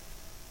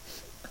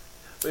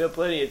 We have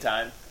plenty of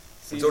time.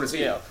 And so does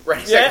he. Yeah.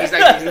 Right. Yeah. He's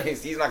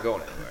not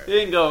going anywhere. He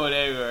ain't going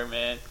anywhere,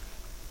 man.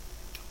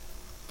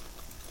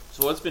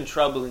 So what's been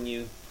troubling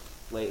you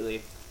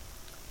lately?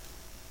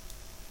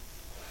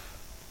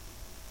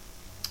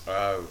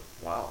 Wow.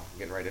 I'm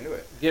getting right into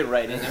it. Get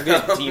right in. I'm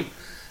getting deep.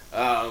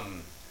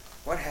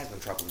 What has been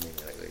troubling me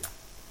lately?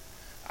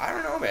 I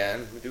don't know,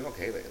 man. We're doing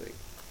okay lately.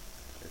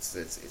 It's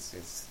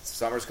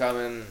summer's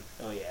coming.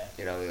 Oh yeah.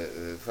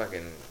 The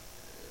fucking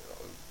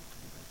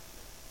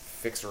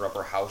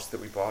fixer-upper house that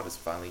we bought is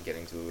finally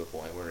getting to a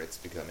point where it's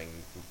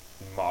becoming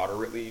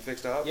moderately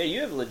fixed up. Yeah,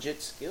 you have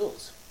legit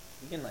skills.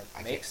 You can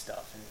make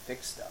stuff and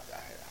fix stuff.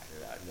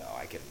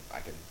 I can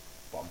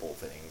bumble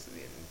things and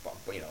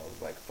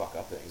fuck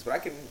up things, but I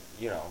can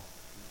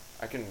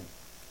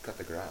cut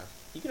the grass.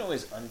 You can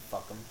always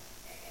unfuck them.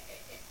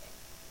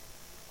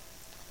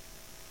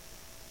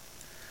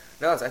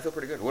 No, I feel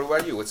pretty good. What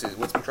about you? What's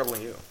been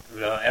troubling you?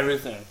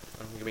 Everything.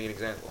 Give me an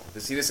example.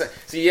 This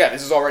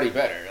is already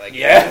better.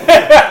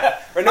 Yeah.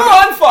 Right, no,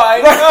 I'm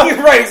fine.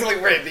 Right. It's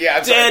like, right,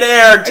 yeah. Dead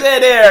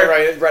air.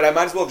 Right. I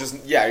might as well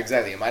just. Yeah,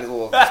 exactly. I might as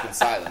well have just been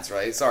silence.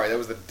 Right. Sorry, that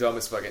was the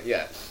dumbest fucking.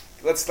 Yeah.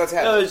 Let's have.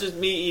 No, it's just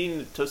me eating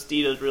the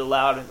Tostitos real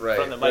loud in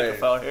front of the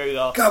microphone. Right. Here you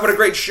go. God, what a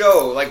great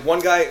show! Like one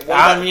guy.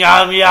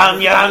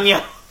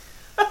 Yum.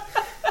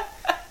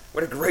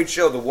 What a great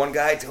show! The one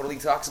guy totally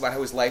talks about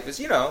how his life is.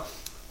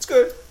 It's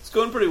good. It's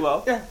going pretty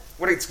well. Yeah.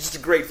 It's just a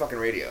great fucking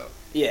radio.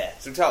 Yeah.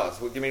 So tell us.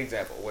 Give me an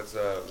example. What's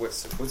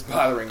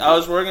bothering you? I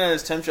was working at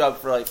this temp job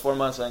for like 4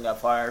 months and then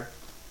got fired.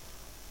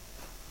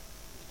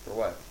 For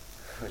what?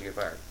 How'd you get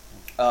fired?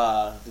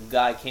 The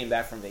guy came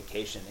back from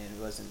vacation and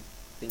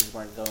things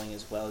weren't going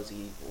as well as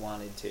he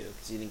wanted to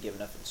because he didn't give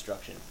enough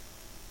instruction.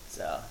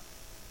 So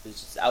it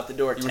was just out the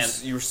door.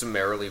 You were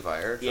summarily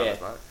fired. Yeah.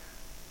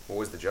 What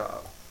was the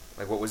job?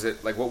 Like what was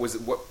it? Like what was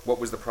it? What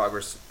was the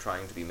progress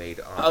trying to be made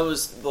on? I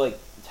was like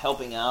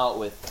helping out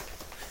with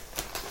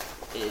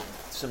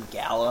some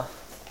gala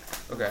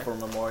for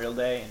Memorial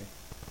Day, and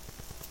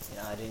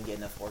I didn't get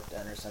enough work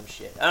done or some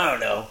shit. I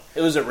don't know.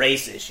 It was a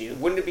race issue.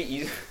 Wouldn't it be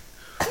easy?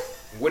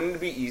 Wouldn't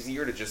it be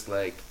easier to just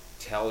like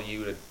tell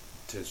you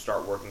to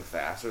start working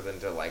faster than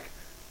to like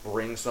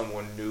bring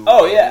someone new?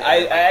 Oh yeah,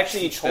 I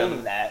actually told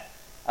him that.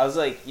 I was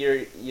like,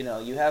 you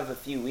have a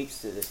few weeks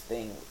to this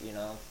thing,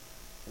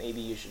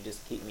 maybe you should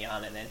just keep me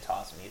on and then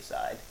toss me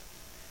aside.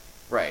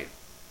 Right.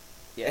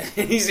 Yeah.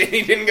 He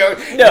didn't go.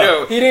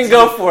 No, he didn't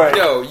go for it.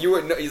 No, you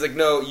were. No, he's like,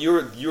 no, you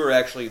were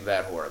actually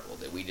that horrible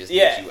that we just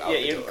get you out the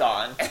you're door.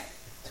 gone.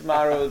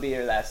 Tomorrow will be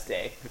your last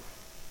day.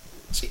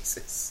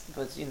 Jesus.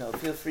 But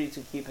feel free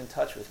to keep in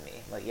touch with me.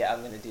 Like, yeah,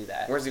 I'm gonna do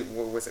that. Where's he?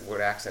 What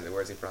accent?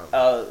 Where's he from?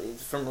 Oh,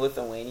 he's from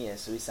Lithuania,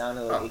 so he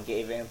sounded like a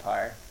gay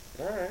vampire.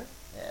 All right.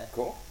 Yeah.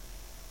 Cool.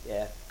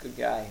 Yeah, good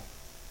guy.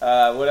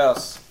 What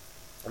else?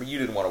 I mean, you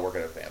didn't want to work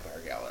at a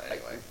vampire gala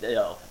anyway.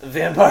 No,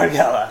 Vampire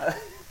Gala.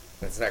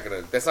 That's not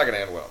gonna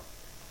end well.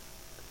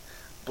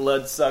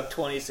 Bloodsuck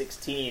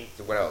 2016.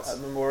 So what else?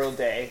 Memorial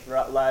Day,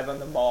 live on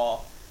the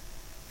mall.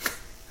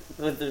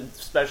 With the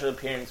special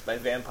appearance by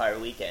Vampire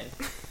Weekend.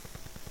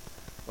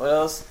 What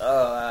else?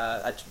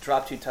 Oh, I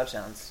dropped 2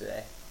 touchdowns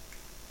today.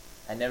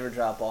 I never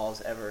drop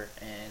balls ever,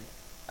 and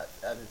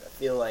I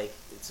feel like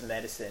it's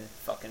medicine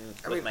fucking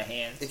with my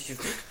hands.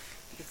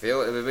 If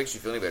it makes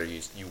you feel any better,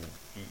 you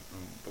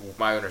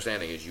my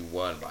understanding is you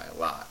won by a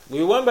lot.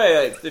 We won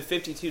by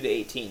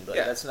 52-18, but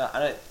yeah. that's not. I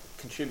don't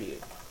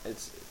contribute.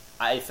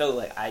 I felt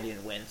like I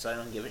didn't win, so I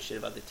don't give a shit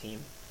about the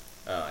team.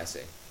 Oh, I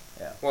see.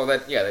 Yeah. Well,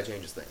 that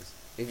changes things.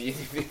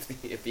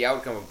 If the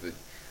outcome of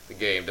the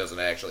game doesn't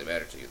actually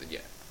matter to you, then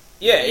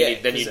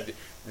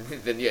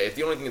Then if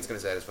the only thing that's going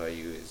to satisfy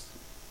you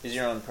is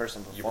your own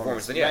personal performance, your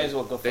performance, then you might as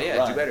well go for a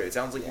run. Do better. It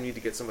sounds like you need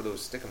to get some of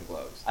those stickum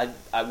gloves.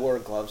 I wore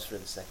gloves for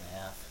the second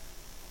half.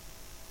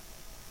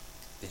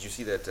 Did you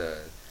see that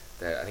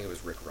I think it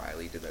was Rick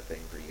Riley did that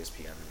thing for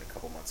ESPN a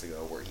couple months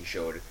ago where he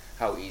showed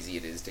how easy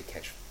it is to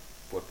catch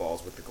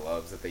footballs with the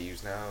gloves that they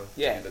use now?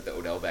 Yeah. To do the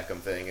Odell Beckham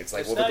thing. It's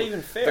like, it's not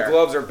even fair. The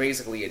gloves are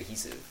basically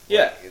adhesive.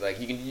 Yeah. Like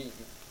you can.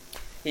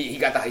 He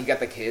got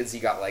the kids. He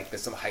got like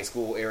some high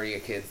school area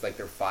kids, like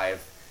their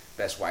 5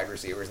 best wide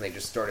receivers, and they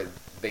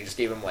just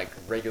gave him like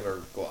regular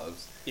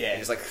gloves. Yeah. And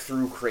just like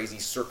threw crazy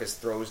circus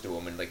throws to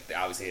him, and like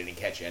obviously they didn't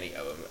catch any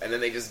of them. And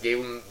then they just gave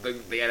him the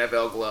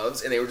NFL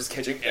gloves, and they were just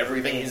catching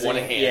everything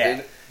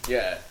one-handed.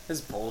 Yeah. That's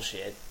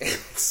bullshit.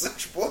 It's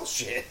such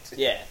bullshit.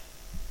 Yeah.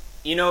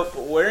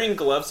 Wearing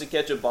gloves to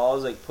catch a ball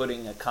is like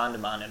putting a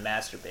condom on and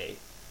masturbate.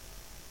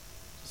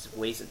 Just a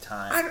waste of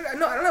time. I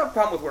don't have a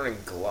problem with wearing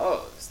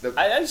gloves.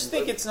 I just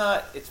think it's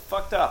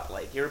fucked up.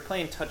 Like, you're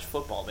playing touch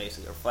football,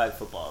 basically, or flag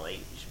football. Like,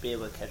 you should be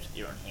able to catch with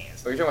your own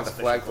hands. Oh, you're talking about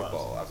the flag gloves.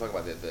 football. I'm still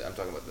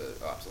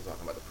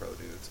talking about the pro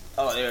dudes.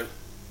 Oh,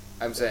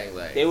 I'm saying,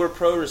 like... They were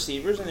pro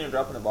receivers and they were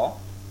dropping the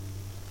ball?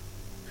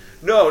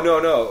 No.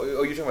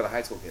 Oh, you're talking about the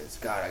high school kids.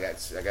 God, I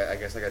guess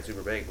I got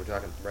super big. We're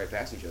talking right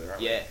past each other, aren't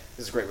we? Yeah.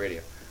 This is great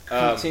radio.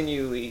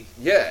 Continually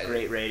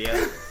great radio.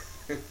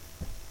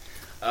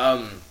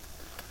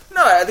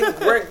 No, I think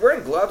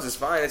wearing gloves is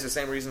fine. It's the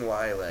same reason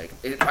why, like...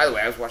 by the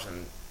way, I was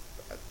watching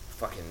a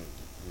fucking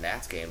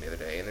Nats game the other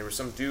day, and there was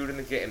some dude in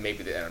the game, and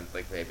maybe there's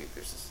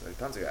just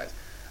tons of guys.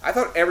 I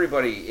thought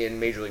everybody in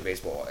Major League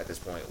Baseball at this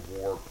point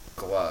wore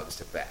gloves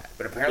to bat,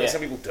 but apparently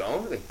some people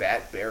don't. They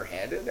bat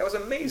barehanded. That was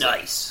amazing.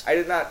 Nice. I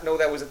did not know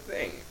that was a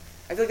thing.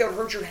 I feel like that would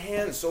hurt your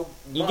hands so much.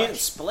 You get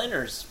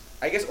splinters.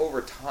 I guess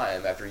over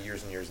time, after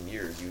years and years and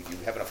years, you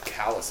have enough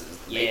calluses.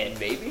 Yeah.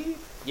 Maybe?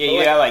 Yeah,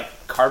 you got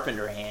like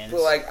carpenter hands.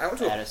 But like, I went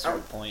to at a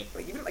certain point.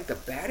 Like even like the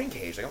batting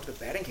cage. Like I went to the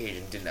batting cage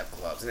and didn't have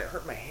gloves, and it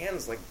hurt my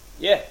hands like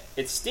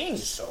it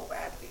stings so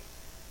badly.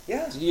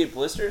 Yeah. Did you get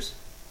blisters?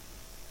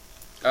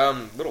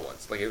 Little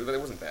ones. Like it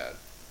wasn't bad,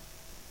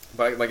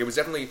 but like it was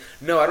definitely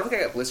no. I don't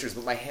think I got blisters,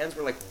 but my hands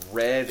were like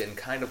red and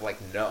kind of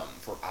like numb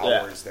for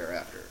hours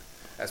thereafter.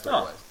 That's what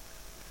it was.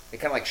 It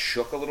kind of like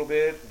shook a little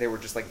bit. They were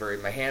just like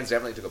my hands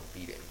definitely took a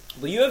beating.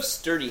 Well, you have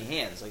sturdy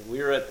hands. Like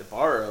we were at the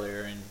bar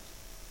earlier and.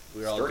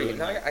 We were all doing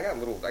no, I got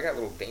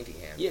little dainty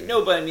hands. Yeah,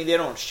 no, but I mean they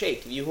don't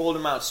shake. If you hold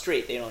them out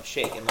straight, they don't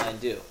shake, and mine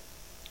do.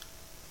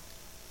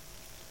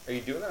 Are you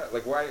doing that?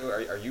 Like, why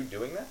are you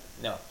doing that?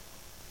 No.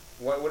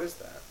 What is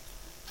that?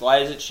 Why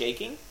is it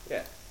shaking?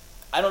 Yeah.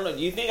 I don't know.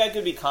 Do you think I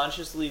could be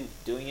consciously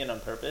doing it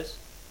on purpose?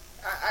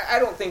 I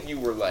don't think you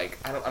were like.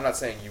 I'm not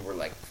saying you were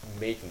like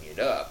making it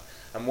up.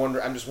 I'm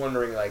just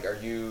wondering. Like, are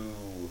you?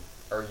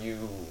 I don't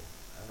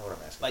know what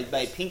I'm asking. Like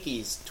my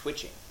pinky's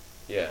twitching.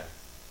 Yeah.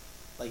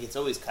 Like, it's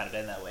always kind of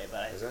been that way,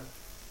 but Is it?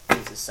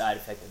 It's a side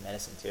effect of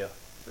medicine, too.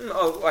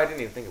 Oh, I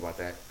didn't even think about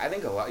that. I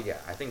think a lot, yeah.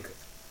 I think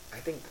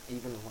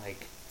even,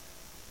 like,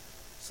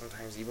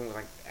 sometimes even with,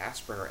 like,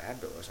 aspirin or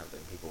Advil or something,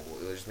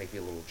 it'll just make you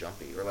a little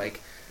jumpy. Or, like,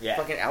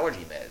 fucking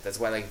allergy meds. That's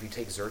why, like, if you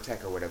take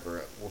Zyrtec or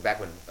whatever, well, back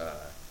when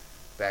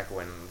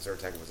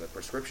Zyrtec was a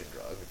prescription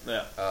drug,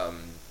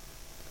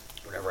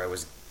 whenever I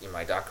was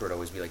my doctor would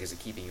always be like, is it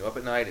keeping you up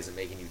at night? Is it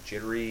making you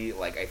jittery?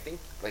 Like, I think,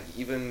 like,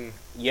 even...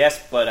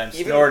 Yes, but I'm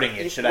snorting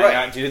it. Should I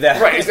not do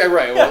that? Right,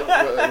 right.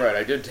 Well, right,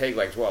 I did take,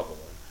 like, 12 of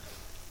them.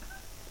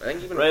 I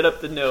think even... Right up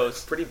the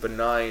nose. Pretty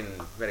benign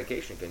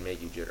medication can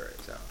make you jittery,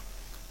 so...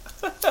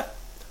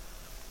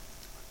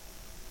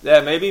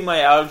 Yeah, maybe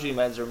my allergy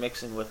meds are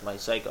mixing with my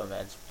psycho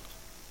meds.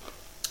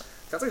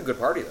 Sounds like a good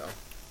party, though.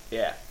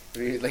 Yeah.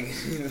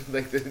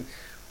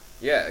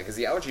 Yeah, because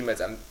the allergy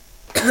meds,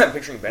 I'm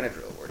picturing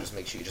Benadryl, where it just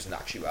makes you, it just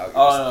knocks you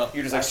out.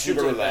 You're just like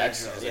super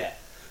relaxed.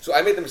 So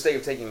I made the mistake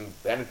of taking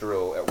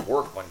Benadryl at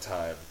work one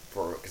time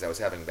because I was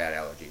having bad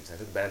allergies. I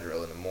took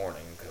Benadryl in the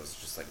morning because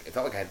just like it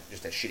felt like I had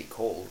just a shitty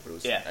cold, but it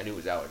was I knew it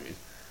was allergies.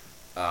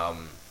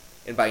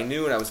 And by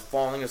noon, I was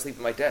falling asleep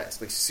at my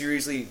desk, like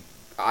seriously,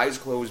 eyes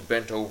closed,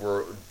 bent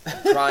over,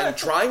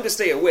 trying to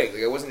stay awake.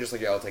 Like I wasn't just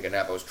like, I'll take a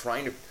nap. I was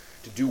trying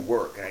to do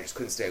work, and I just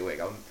couldn't stay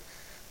awake.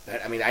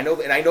 I mean, I know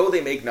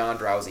they make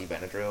non-drowsy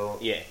Benadryl.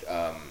 Yeah.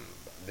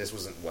 This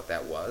wasn't what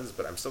that was,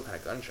 but I'm still kind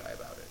of gun shy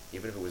about it.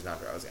 Even if it was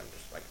non-drowsy, I'm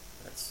just like,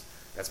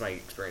 that's my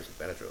experience with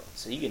Benadryl.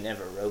 So you could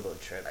never robo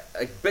trip.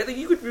 I bet that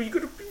you could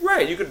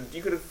right. You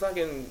could have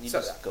fucking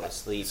just go to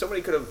sleep.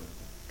 Somebody could have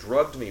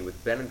drugged me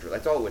with Benadryl.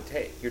 That's all it would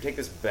take. You take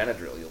this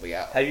Benadryl, you'll be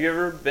out. Have you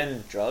ever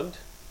been drugged?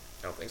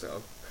 I don't think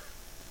so.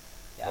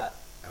 Yeah.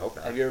 I hope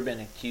not. Have you ever been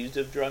accused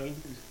of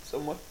drugging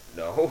someone?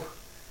 No.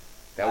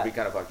 That would be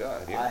kind of fucked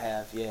up. I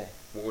have, yeah.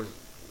 What was?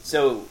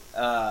 So,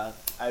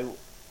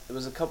 it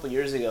was a couple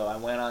years ago. I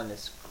went on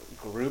this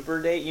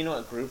grouper date. You know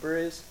what grouper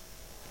is?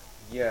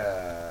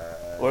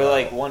 Yeah. Or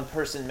like one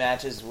person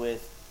matches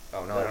with I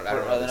don't know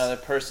another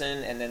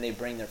person, and then they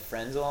bring their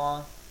friends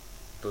along.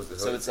 So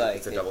it's like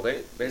it's a double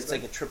date, basically? It's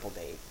like a triple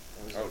date.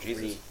 Oh,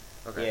 Jesus.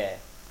 Okay. Yeah.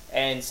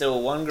 And so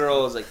one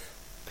girl is like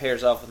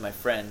pairs off with my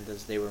friend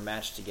as they were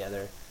matched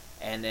together,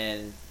 and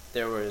then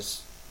there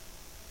was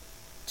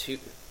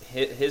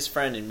his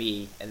friend and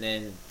me, and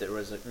then there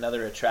was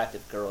another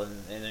attractive girl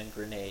and a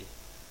grenade.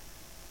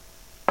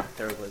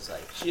 Third was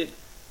like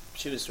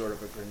she was sort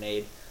of a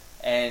grenade,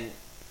 and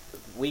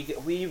we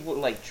were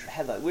like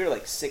we were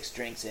like 6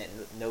 drinks in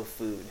with no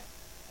food,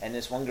 and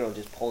this one girl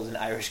just pulls an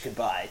Irish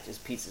goodbye,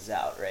 just pieces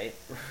out, right?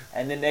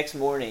 And the next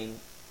morning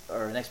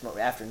or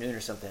afternoon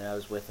or something, I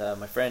was with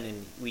my friend,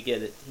 and he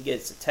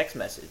gets a text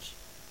message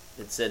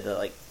that said that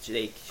like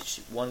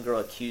one girl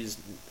accused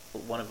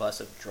one of us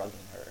of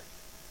drugging her.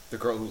 The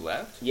girl who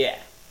left? Yeah.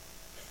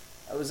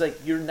 I was like,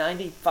 you're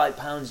 95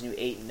 pounds and you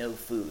ate no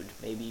food.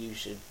 Maybe you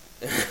should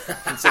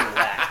consider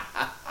that.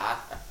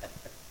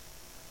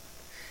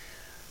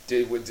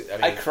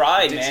 I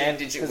cried, man,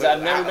 because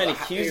I've never been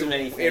accused of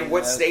anything. In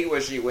what state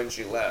was she when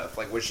she left?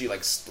 Like, was she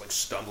like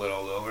stumbling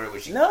all over?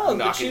 Was she knocking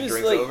but she was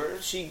drinks like,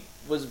 over?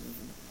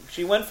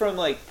 She went from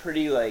like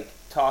pretty like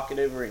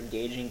talkative or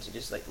engaging to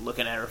just like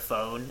looking at her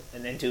phone,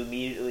 and then to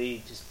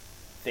immediately just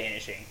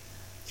vanishing.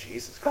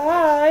 Jesus Christ.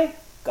 Bye.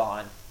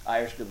 Gone.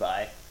 Irish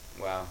goodbye.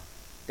 Wow.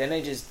 Then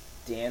I just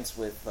danced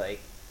with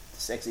like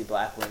sexy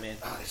black women.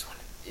 Oh, this one.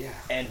 Yeah.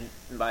 And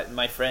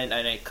my friend,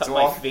 and I cut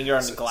my finger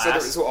on the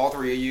glass. So all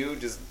three of you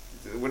just,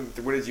 what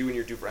did you and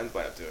your 2 friends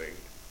wind up doing?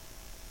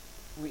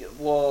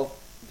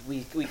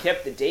 We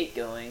kept the date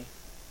going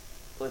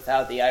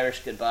without the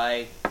Irish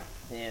goodbye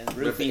and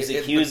Rufy's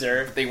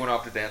accuser. They went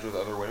off to dance with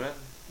other women?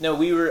 No,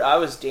 I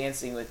was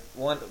dancing with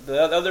one.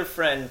 The other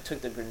friend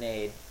took the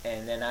grenade,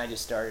 and then I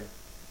just started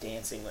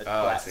dancing with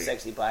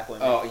sexy black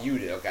women. Oh, you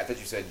did? Okay, I thought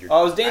you said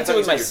I was dancing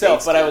with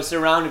myself, but I was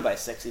surrounded by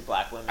sexy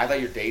black women. I thought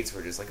your dates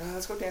were just like,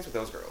 let's go dance with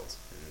those girls.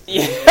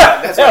 Yeah,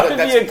 that would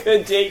be a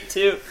good date,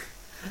 too.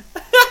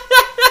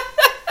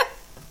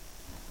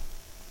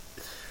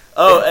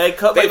 I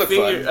cut my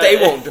finger. Fun. They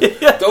won't.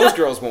 Those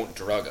girls won't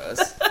drug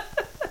us.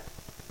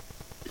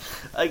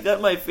 I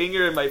cut my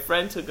finger, and my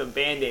friend took a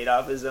Band-Aid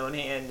off his own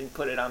hand and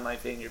put it on my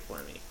finger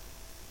for me.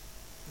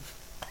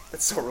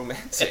 That's so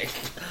romantic.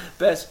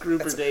 Best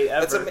grouper date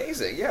ever. That's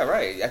amazing. Yeah,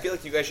 right. I feel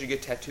like you guys should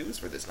get tattoos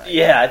for this night.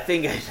 Yeah, I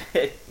think I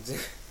did.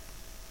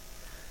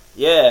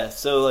 Yeah,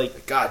 so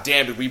like... God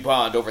damn, did we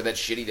bond over that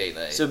shitty date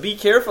night. So be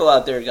careful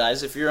out there,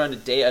 guys, if you're on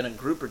a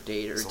grouper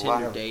date or a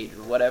Tinder date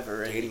or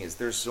whatever. Dating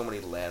there's so many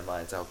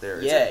landmines out there.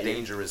 It's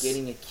dangerous...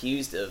 getting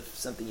accused of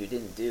something you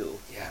didn't do.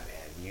 Yeah,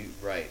 man,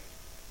 right.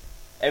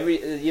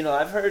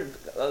 I've heard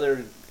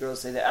other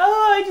girls say that.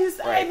 Oh,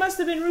 I must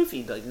have been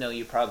roofied. Like, no,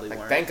 you probably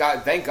weren't.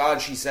 Thank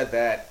God she said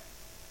that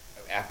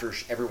after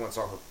everyone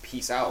saw her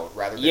peace out,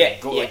 rather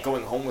than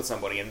going home with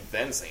somebody and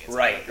then saying something.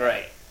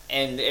 Right.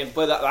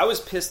 But I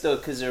was pissed though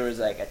because there was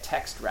like a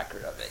text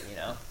record of it, you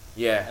know.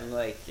 Yeah. I'm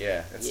like,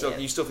 Still,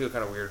 you still feel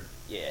kind of weird.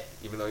 Yeah.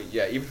 Even though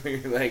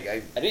you're like,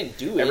 I didn't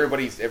do it.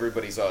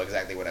 Everybody saw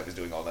exactly what I was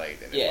doing all night.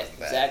 And it wasn't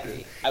that.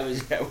 Exactly. I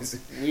was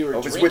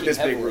with this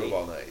big group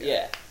all night.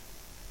 Yeah.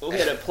 We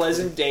had a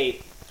pleasant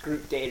date,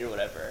 group date or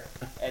whatever,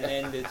 and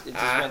then it just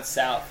went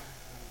south.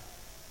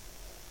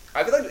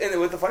 I feel like,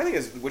 and the funny thing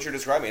is, what you're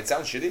describing, it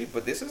sounds shitty,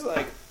 but this is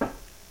like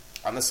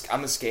on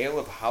the scale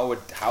of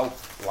how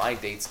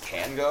blind dates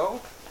can go.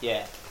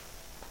 Yeah,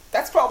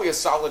 that's probably a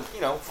solid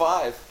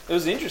 5. It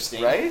was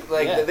interesting, right?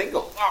 Like they can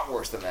go a lot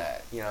worse than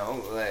that.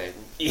 Like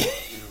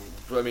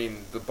I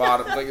mean, the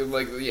bottom,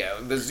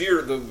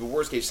 the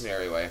worst case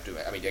scenario. I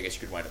guess you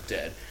could wind up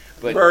dead.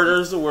 But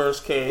murder's the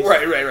worst case.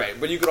 Right.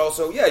 But you could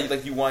also,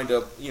 you wind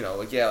up,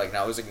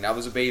 now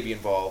there's a baby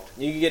involved.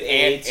 You could get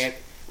AIDS.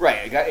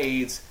 I got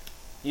AIDS.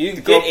 You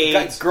could get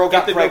AIDS. Girl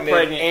got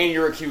pregnant, and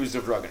you're accused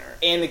of drugging her.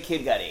 And the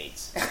kid got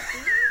AIDS.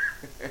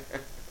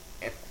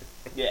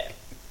 Yeah.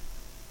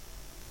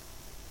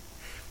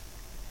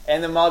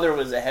 And the mother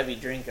was a heavy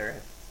drinker.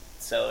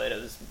 so it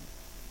was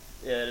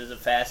a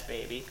fast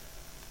baby.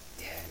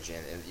 Yeah,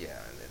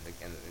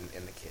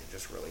 and the kid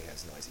just really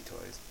has noisy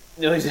toys.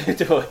 Noisy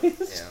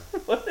toys. Yeah.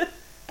 What?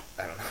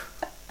 I don't know.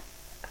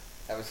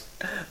 That was.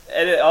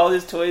 And all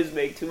his toys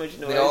make too much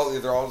noise.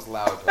 They're all just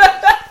loud toys.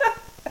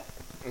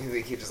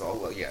 They just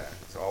all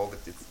It's all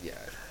yeah.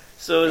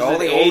 So it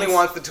only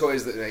wants the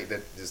toys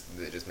that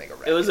just make a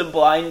racket. It was a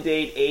blind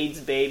date AIDS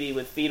baby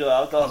with fetal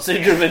alcohol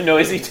syndrome and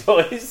noisy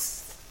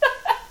toys.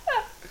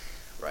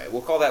 Right.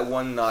 We'll call that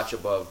one notch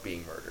above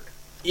being murdered.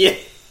 Yeah.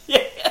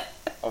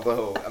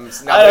 Although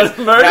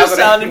murder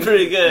sounded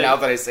pretty good. Now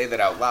that I say that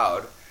out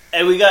loud.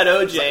 And we got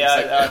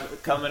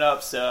OJ coming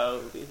up,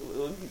 so...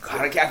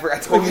 God, I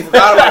totally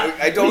forgot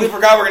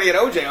we're going to get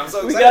OJ. I'm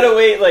so excited. We got to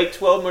wait like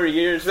 12 more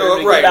years for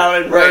him to get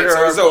out and murder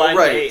our blind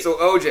date. So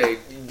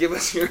OJ, give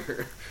us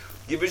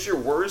your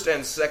worst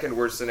and second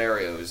worst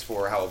scenarios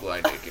for how a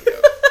blind date can go.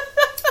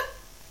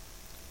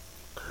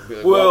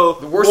 Like, well,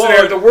 the worst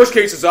scenario, the worst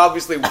case is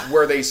obviously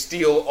where they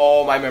steal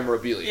all my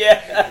memorabilia.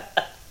 Yeah.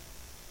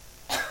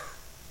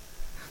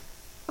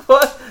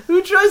 What?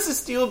 Who tries to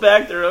steal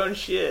back their own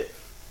shit?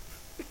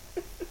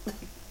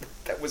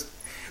 That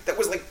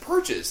was like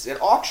purchased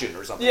at auction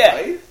or something, yeah,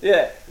 right?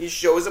 Yeah. He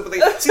shows up with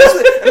and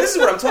this is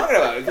what I'm talking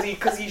about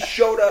because he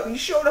showed up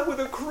with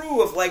a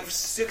crew of like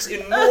 6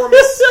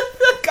 enormous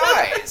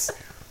guys,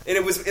 and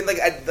it was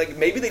like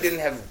maybe they didn't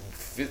have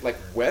like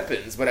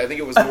weapons, but I think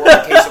it was more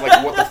a case of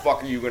like what the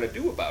fuck are you going to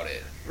do about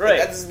it?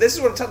 Right. This is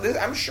what I'm telling.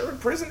 I'm sure in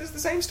prison is the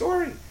same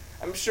story.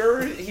 I'm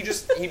sure he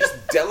just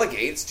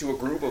delegates to a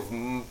group of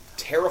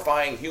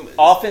terrifying humans,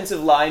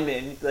 offensive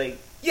linemen, like.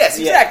 Yes,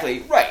 exactly.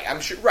 Yeah. Right. I'm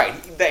sure. Right.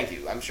 Thank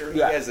you. I'm sure he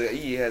has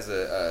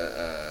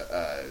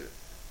a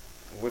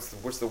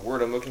what's the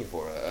word I'm looking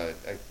for? I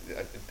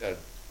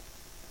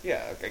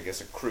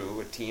guess a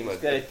crew, a team, a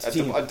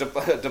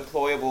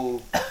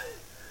deployable.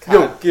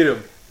 Go get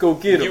him. Go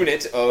get him.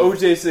 Unit of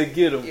OJ said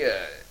get him.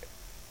 Yeah.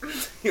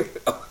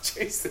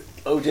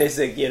 OJ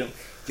said get him.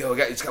 Yo,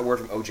 I just got word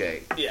from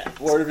OJ. Yeah.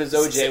 Word of his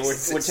OJ.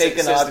 We're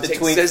taking out the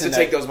Twinks. Says to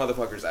take those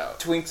motherfuckers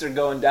out. Twinks are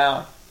going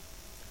down.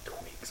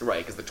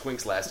 Right, because the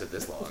Twinks lasted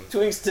this long.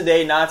 Twinks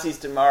today, Nazis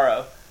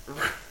tomorrow.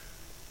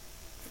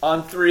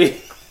 On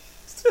 3.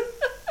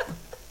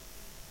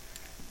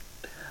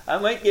 I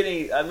might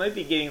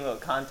be getting a little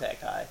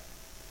contact high.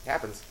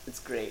 Happens.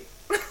 It's great.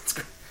 It's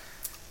great.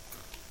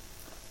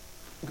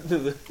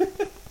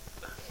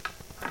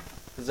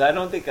 Because I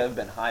don't think I've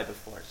been high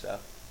before, so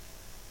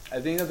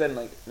I think I've been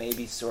like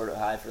maybe sort of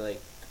high for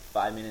like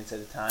 5 minutes at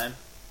a time,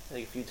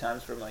 like a few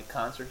times from like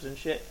concerts and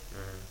shit,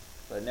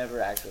 but never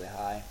actually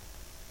high.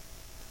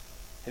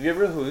 Have you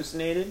ever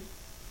hallucinated?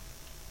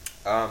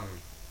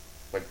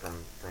 Like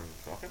from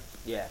smoking?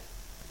 Yeah.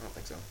 I don't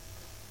think so.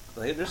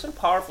 Like, there's some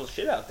powerful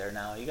shit out there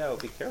now. You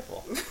gotta be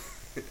careful.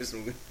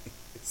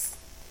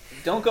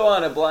 Don't go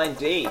on a blind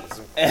date.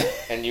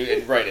 and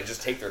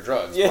just take their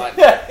drugs. Yeah.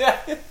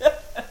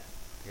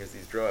 Here's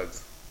these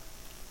drugs.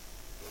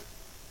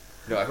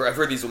 No, I've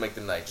heard these will make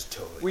the night just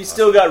totally. We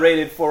still got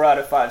rated 4 out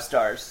of 5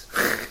 stars.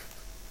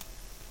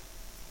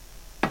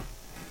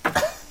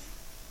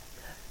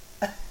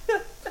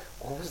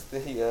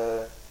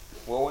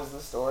 What was the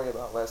story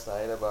about last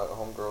night about a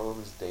homegirl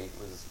whose date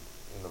was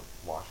in the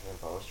Washington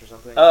Post or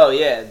something? Oh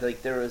yeah,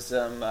 like there was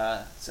some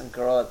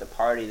girl at the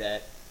party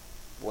that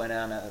went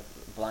on a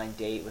blind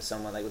date with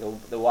someone. Like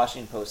the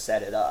Washington Post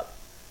set it up,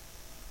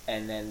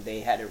 and then they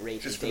had to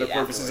rate just the for date the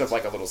purposes afterwards. of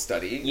like a little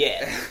study.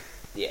 Yeah,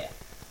 yeah.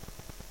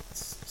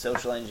 It's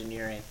social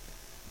engineering.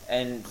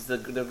 And the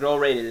girl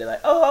rated it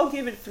like, oh, I'll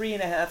give it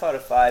 3.5 out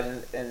of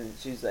 5, and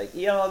she's like,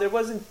 there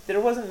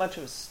wasn't much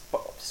of a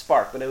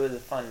spark, but it was a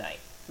fun night.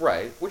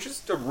 Right, which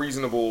is a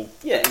reasonable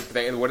thing.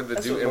 And what did the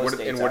dude? What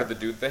did the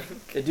dude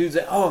think? The dude's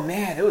like, oh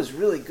man, it was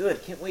really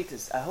good. Can't wait to.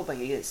 I hope I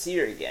can get to see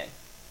her again.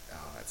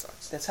 Oh, that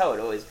sucks. That's how it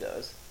always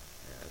goes.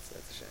 Yeah, that's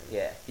a shame.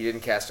 Yeah, he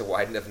didn't cast a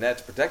wide enough net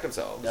to protect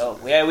himself. No,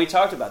 we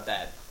talked about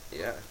that.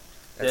 Yeah,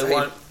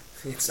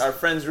 our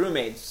friend's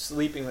roommate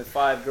sleeping with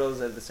 5 girls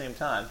at the same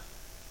time.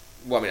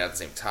 Well, I mean, not at the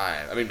same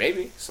time. I mean,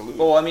 maybe. Salute.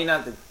 Well, I mean,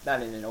 not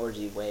in an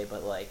orgy way,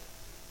 but like,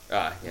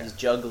 yeah. He's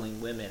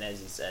juggling women, as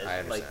he says.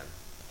 I understand. Like,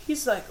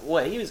 he's like,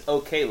 what? He was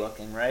okay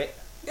looking, right?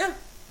 Yeah.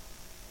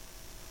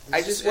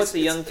 It's just what the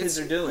young kids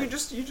are doing.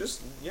 There's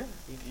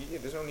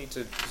no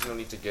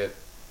need to get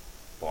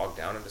bogged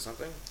down into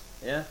something.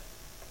 Yeah.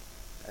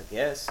 I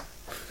guess.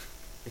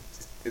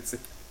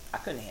 I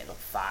couldn't handle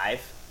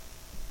 5.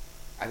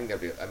 I think that'd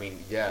be. I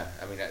mean, yeah.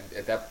 I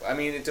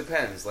mean, it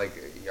depends. Like,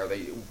 are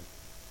they?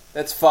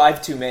 That's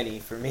 5 too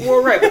many for me.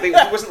 Well, right, but he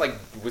wasn't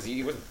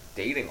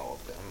dating all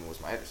of them. Was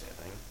my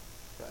understanding,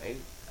 right?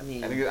 I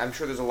mean, I'm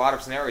sure there's a lot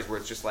of scenarios where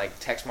it's just like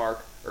text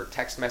mark or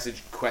text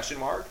message question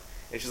mark.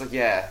 It's just like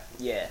yeah,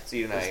 see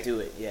you tonight. Let's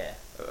do it. Yeah,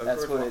 I've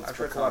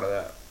heard a lot of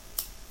that.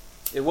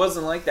 It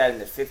wasn't like that in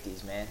the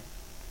 50s, man.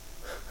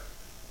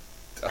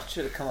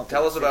 Should have come up.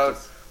 Tell us about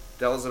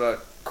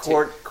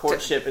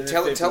courtship in the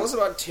 50s. Tell us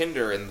about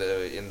Tinder in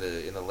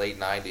the late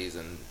 90s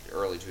and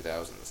early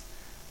 2000s.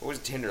 What was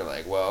Tinder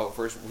like? Well,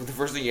 the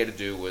first thing you had to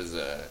do was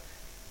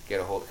get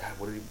a hold. God,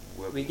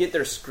 We get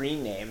their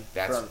screen name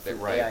from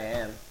right.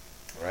 AIM.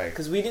 Right.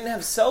 Because we didn't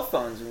have cell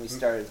phones when we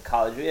started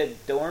college. We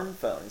had dorm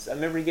phones. I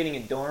remember getting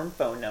a dorm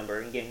phone number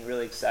and getting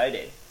really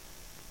excited.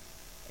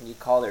 And you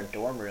call their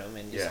dorm room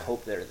and just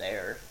hope they're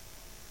there.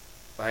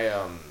 We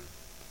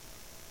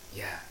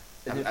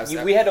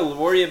had to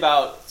worry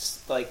about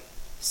like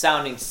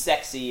sounding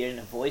sexy in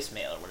a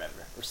voicemail or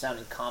whatever, or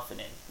sounding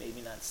confident.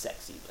 Maybe not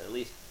sexy, but at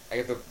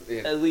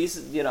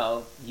least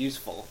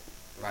useful.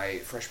 My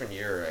freshman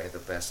year, I had the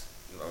best.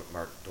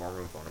 Our dorm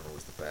room phone number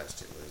was the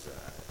best. It was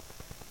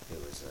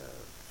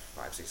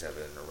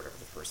 567 or whatever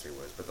the first three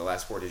was, but the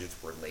last four digits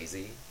were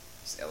lazy.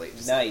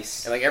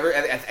 Nice. And I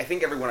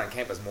think everyone on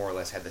campus more or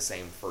less had the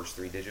same first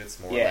three digits,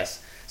 more or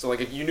less. So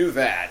like you knew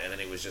that, and then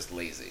it was just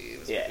lazy.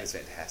 It was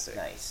fantastic.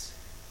 Nice.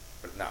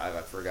 But now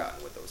I've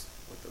forgotten what those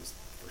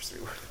first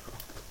three were.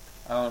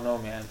 I don't know,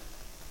 man.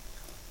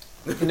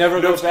 You can never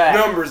go back.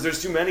 Numbers.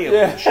 There's too many of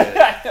them. Shit.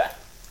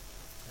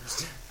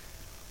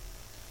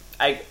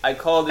 I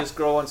called this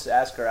girl once to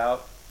ask her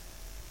out,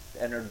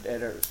 and her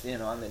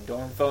on the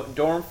dorm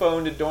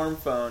phone to dorm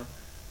phone,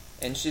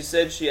 and she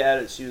said she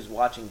was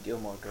watching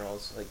Gilmore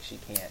Girls, like she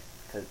can't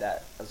because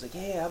that. I was like,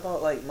 hey, how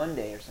about like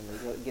Monday or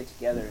something? We get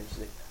together, and she's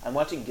like, I'm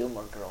watching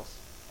Gilmore Girls,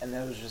 and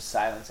there was just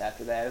silence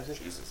after that. I was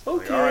like, Jesus.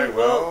 Okay, all right,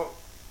 well,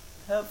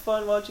 have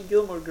fun watching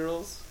Gilmore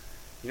Girls.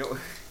 You know,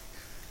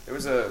 there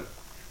was my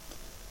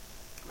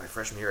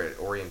freshman year at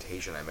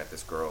orientation. I met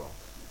this girl.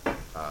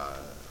 Her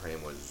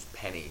name was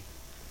Penny.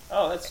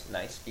 Oh, that's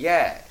nice.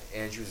 Yeah,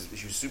 and she was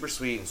super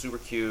sweet and super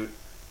cute,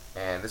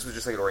 and this was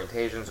just like an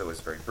orientation, so it was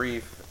very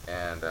brief,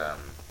 and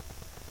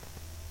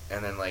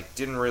then like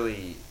didn't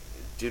really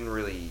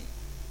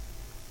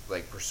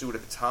like pursue it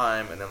at the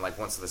time, and then like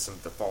once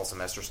the fall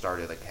semester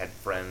started, like had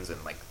friends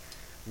and like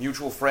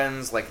mutual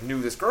friends like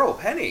knew this girl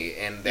Penny,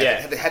 and they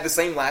had the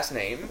same last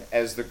name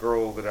as the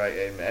girl that I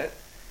had met.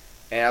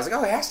 And I was like,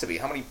 oh, it has to be.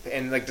 How many?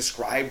 And like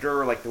described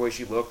her, like the way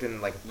she looked, and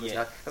like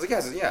I was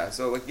like, yeah.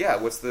 So like, yeah.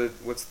 What's the?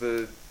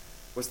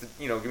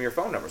 Give me your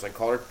phone number. So I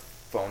called her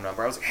phone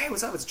number. I was like, hey,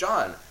 what's up? It's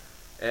John.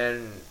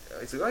 And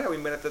he's like, oh yeah, we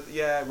met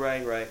at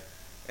right.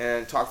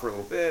 And talked for a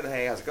little bit.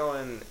 Hey, how's it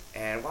going?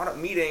 And wound up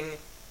meeting.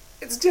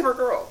 It's a different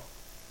girl.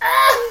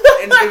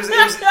 And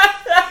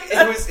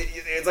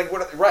it's like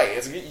what? Right.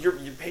 It's like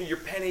you're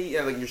Penny.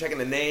 Like you're checking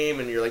the name,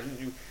 and you're like,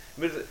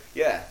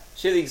 yeah.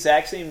 She had the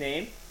exact same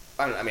name.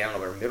 I don't know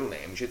her middle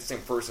name. She had the same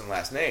first and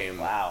last name.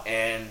 Wow.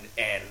 And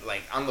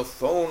like on the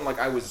phone, like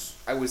I was.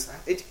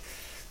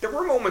 There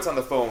were moments on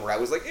the phone where I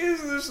was like,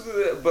 "Is this?"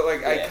 But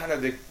like I kind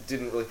of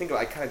didn't really think of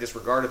it. I kind of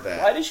disregarded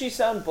that. Why does she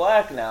sound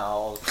black now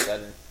all of a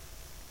sudden?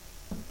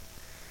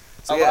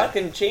 A lot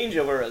can change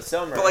over a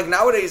summer. But like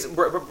nowadays,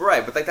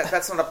 right? But like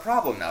that's not a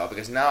problem now,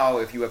 because now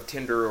if you have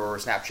Tinder or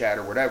Snapchat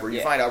or whatever,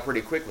 you find out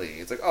pretty quickly.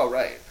 It's like, oh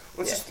right,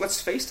 let's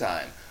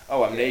FaceTime.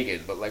 Oh, I'm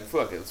naked, but like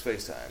fuck it, let's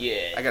FaceTime.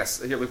 Yeah, I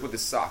gotta we put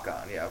this sock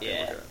on. Yeah,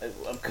 okay,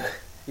 I'm good.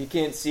 You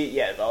can't see it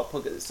yet, but I'll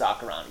put the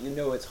sock around. You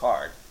know it's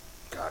hard.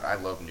 God, I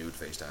love nude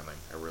FaceTiming.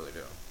 I really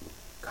do.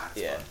 God,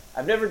 it's fun.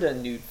 I've never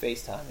done nude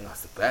FaceTiming.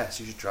 That's the best.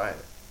 You should try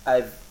it.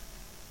 I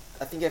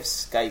think I've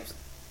Skyped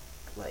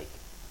like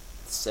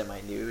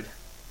semi-nude.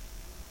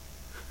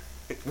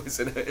 Was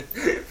it a?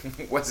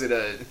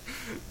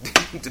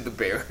 Did the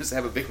Bears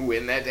have a big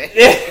win that day?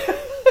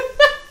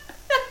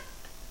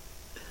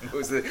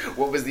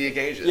 What was the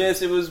occasion?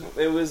 Yes, it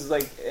was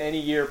like any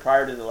year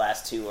prior to the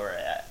last two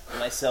where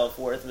my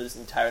self-worth was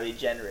entirely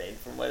generated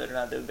from whether or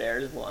not the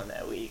Bears won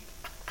that week.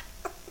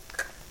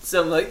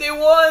 So I'm like, they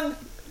won!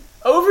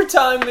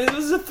 Overtime, it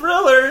was a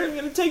thriller! I'm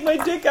gonna take my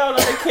dick out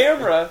on the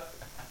camera.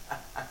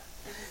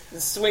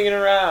 And swing it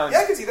around.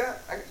 Yeah, I can see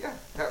that. I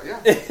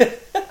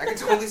can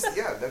totally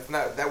see,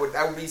 that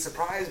would be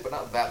surprised, but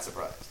not that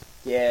surprised.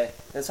 Yeah,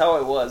 that's how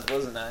I was,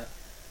 wasn't I?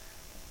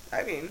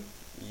 I mean,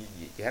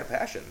 you had a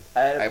passion. I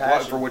had a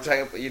passion. For which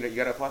you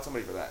gotta applaud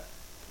somebody for that.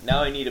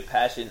 Now I need a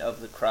passion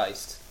of the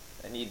Christ.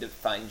 I need to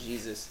find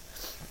Jesus.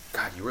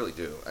 God, you really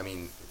do. I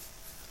mean,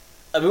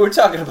 we're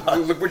talking about...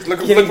 Look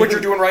what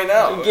you're doing right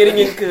now. Getting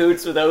in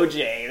cahoots with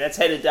OJ. That's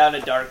headed down a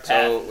dark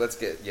path. So, let's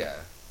get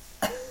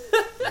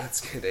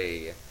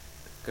a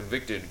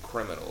convicted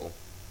criminal.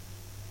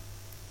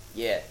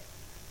 Yeah.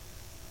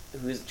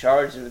 Who's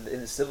charged in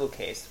a civil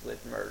case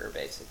with murder,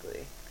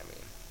 basically. I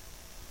mean,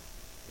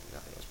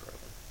 nothing is proven.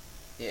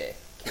 Yeah.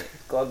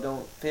 Glove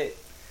don't fit.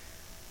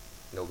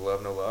 No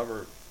glove, no love,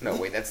 or... No,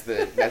 wait, that's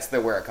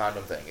the wear a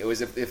condom thing. It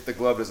was if the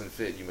glove doesn't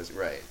fit, you must...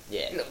 Right.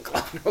 Yeah. No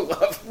glove, no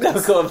love. No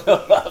glove,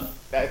 no love.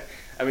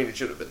 I mean, it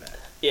should have been that.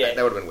 Yeah.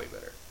 That would have been way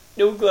better.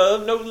 No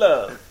glove, no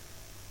love.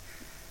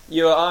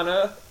 Your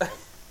Honor,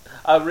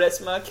 I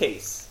rest my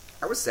case.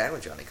 I was sad when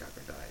Johnny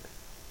Cochran died.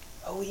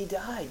 Oh, he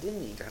died,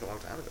 didn't he? He died a long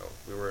time ago.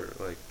 We were,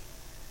 like...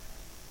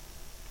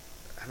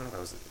 I don't know if I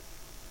was...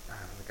 I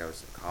don't think I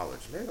was in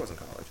college. Maybe I was in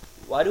college.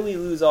 Why do we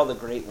lose all the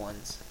great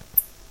ones?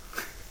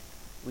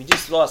 We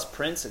just lost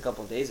Prince a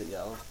couple days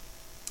ago.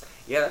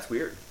 Yeah, that's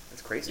weird.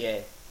 That's crazy.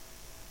 Yeah.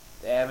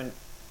 They haven't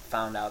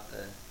found out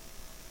the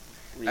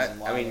reason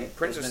why. I mean,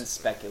 Prince There's been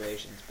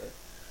speculations, but...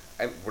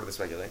 what are the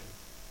speculations?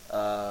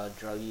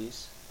 Drug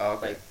use. Oh,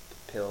 okay. Like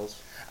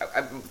pills.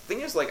 The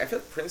thing is, like, I feel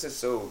like Prince is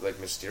so, like,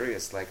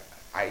 mysterious. Like,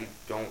 I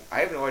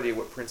have no idea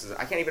what Prince is.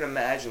 I can't even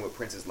imagine what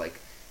Prince's, like,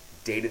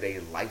 day-to-day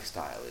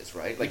lifestyle is,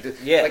 right? Like,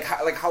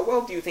 how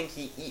well do you think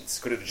he eats?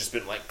 Could it have just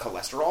been, like,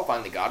 cholesterol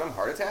finally got him,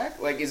 heart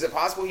attack? Like, is it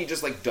possible he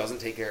just, like, doesn't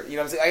take care of, you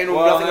know what I'm saying? I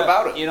know nothing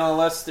about him. You know,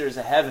 unless there's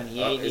a heaven,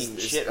 he ain't eating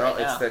shit right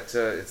now. It's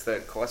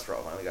that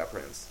cholesterol finally got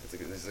Prince.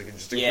 It's like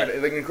just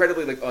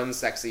incredibly, like,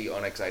 unsexy,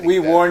 unexciting. We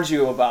warned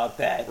you about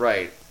that.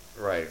 Right,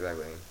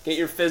 exactly. Get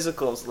your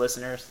physicals,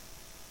 listeners.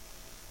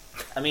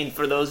 I mean,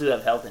 for those who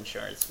have health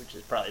insurance, which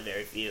is probably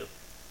very few.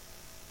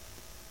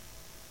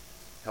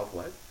 Health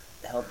what?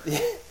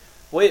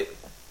 Wait,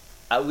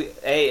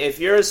 hey, if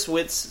you're a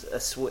Swiss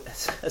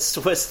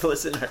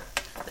listener,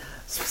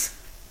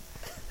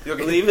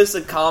 leave us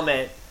a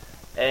comment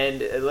and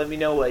let me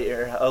know what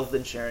your health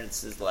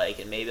insurance is like,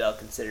 and maybe I'll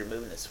consider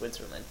moving to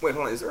Switzerland. Wait,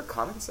 hold on. Is there a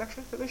comment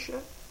section for this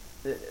shit?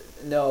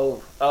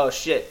 No. Oh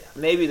shit.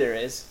 Maybe there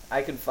is.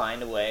 I could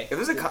find a way. If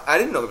there's I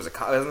didn't know there was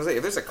a. I was gonna say,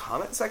 if there's a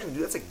comment section,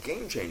 dude, that's a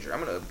game changer.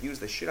 I'm gonna abuse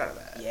the shit out of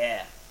that.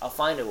 Yeah, I'll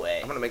find a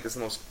way. I'm gonna make this the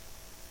most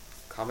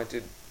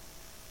commented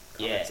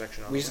comment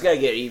section. We just gotta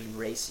get even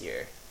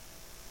racier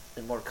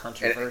and more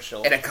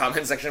controversial. And a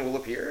comment section will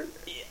appear.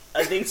 Yeah,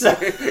 I think so.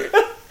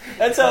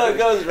 That's how it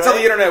goes, right? That's how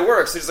the internet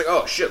works. It's just like,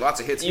 oh shit, lots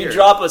of hits here. You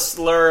drop a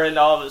slur, and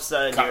all of a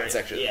sudden, comment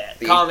section. Yeah,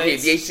 the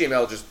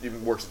HTML just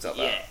works itself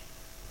out.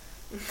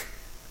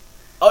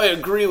 I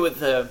agree with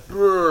him.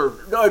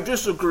 I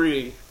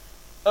disagree.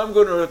 I'm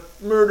gonna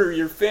murder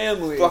your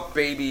family. Fuck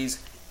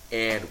babies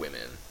and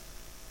women.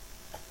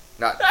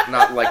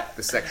 Not like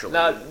the sexual.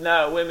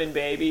 Not women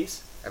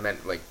babies. I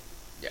meant like,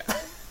 yeah.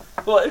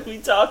 What are we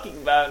talking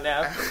about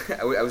now?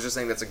 I was just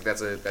saying that's a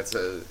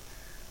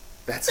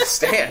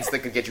stance that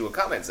could get you a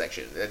comment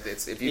section.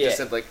 It's if you just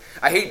said like,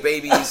 I hate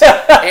babies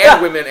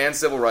and women and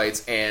civil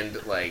rights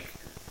and like,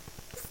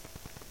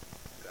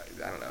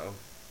 I don't know,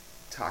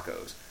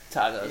 tacos.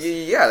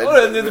 Yeah.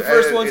 Oh, and then the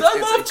first one's, I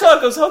love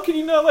tacos. How can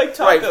you not like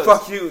tacos? Right,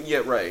 fuck you.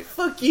 Yeah, right.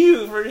 Fuck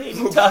you for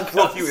hating tacos.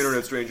 Fuck you,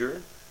 internet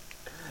stranger.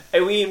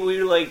 And we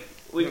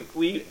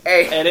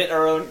edit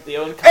our own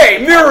comments. Hey,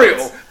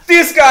 Muriel,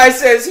 this guy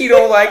says he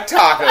don't like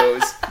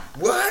tacos.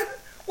 What?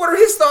 What are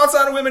his thoughts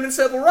on women and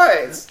civil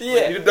rights?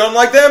 Yeah. You don't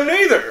like them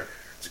neither.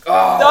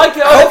 Oh,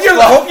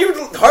 hope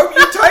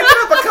you typing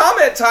up a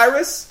comment,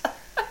 Tyrus.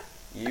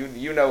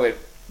 You know it.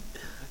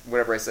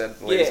 Whatever I said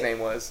the lady's name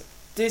was.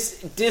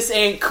 This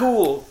ain't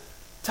cool.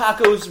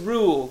 Tacos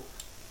rule.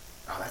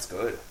 Oh, that's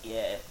good.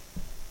 Yeah,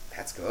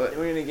 that's good.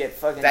 We're gonna get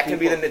fucking. That can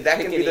be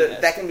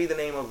the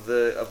name of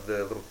the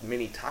little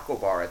mini taco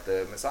bar at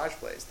the massage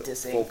place. The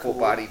full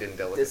bodied and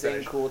delicate. This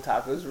ain't cool.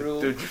 Tacos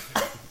rule.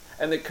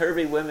 And the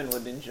curvy women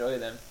would enjoy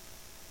them.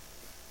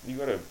 You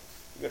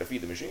gotta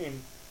feed the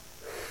machine.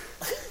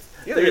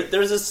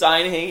 There's a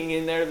sign hanging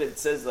in there that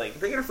says like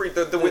they get a free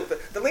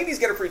the ladies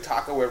get a free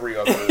taco every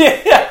other.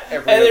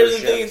 And there's a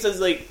thing that says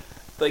like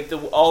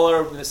all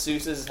our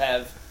masseuses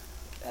have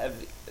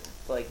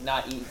like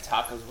not eaten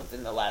tacos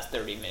within the last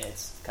 30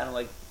 minutes. Kind of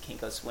like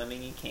can't go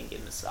swimming, you can't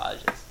get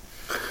massages,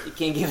 you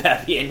can't give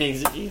happy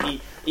endings if you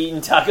eaten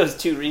tacos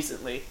too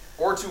recently.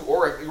 Or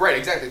right,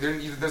 exactly.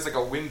 There's like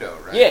a window,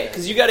 right? Yeah,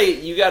 because you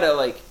gotta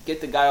like get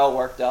the guy all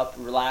worked up,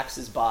 relax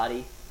his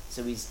body,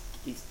 so he's.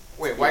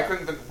 Wait, why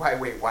couldn't the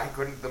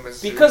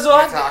masseuse? Because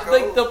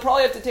they'll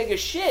probably have to take a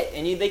shit,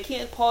 and they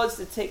can't pause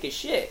to take a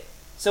shit.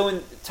 So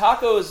when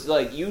tacos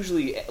like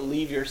usually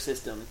leave your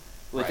system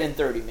within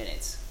 30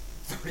 minutes.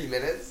 30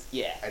 minutes?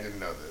 Yeah. I didn't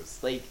know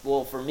this. Like,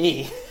 well, for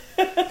me.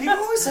 People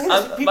always say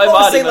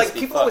this.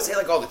 People always say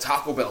like all the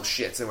Taco Bell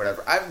shits and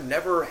whatever. I've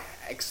never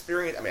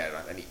experienced. I mean, I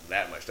don't eat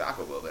that much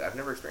Taco Bell, but I've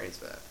never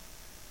experienced that.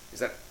 Is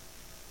that?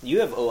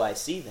 You have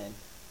OIC then.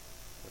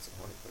 What's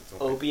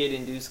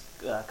Opiate-induced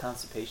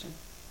constipation.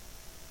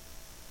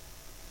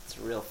 It's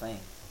a real thing.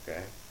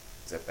 Okay.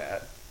 Is that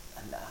bad?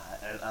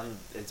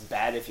 It's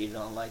bad if you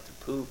don't like to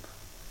poop.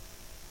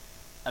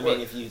 I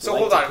mean, if you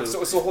hold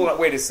on.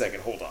 Wait a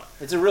second. Hold on.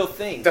 It's a real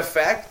thing. The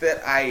fact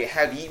that I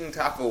have eaten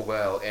Taco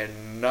Bell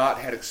and not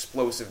had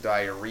explosive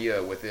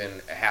diarrhea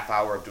within a half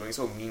hour of doing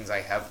so means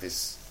I have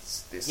this.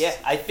 Yeah,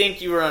 I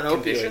think you were on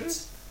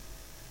conditions?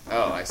 Opioids.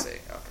 Oh, I see. Okay.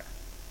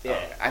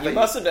 Yeah, okay. You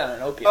must have been on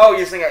opioids. Oh,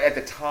 you're saying at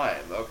the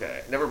time.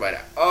 Okay, never mind.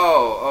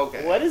 Oh,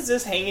 okay. What is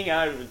this hanging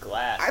out of a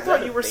glass? I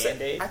thought you were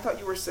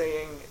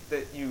saying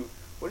that you.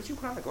 What did you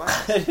put on the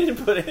glass? I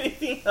didn't put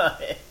anything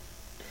on it.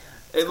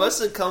 It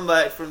must have come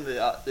back from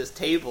this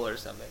table or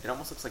something. It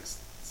almost looks like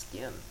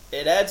skin.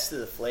 It adds to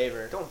the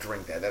flavor. Don't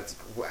drink that. That's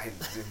what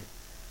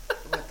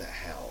the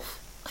hell?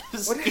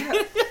 What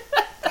happened?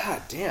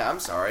 God damn! I'm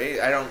sorry.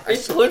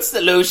 It puts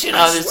the lotion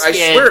on the skin.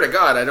 I swear to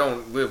God, I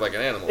don't live like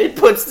an animal. It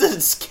puts the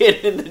skin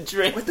in the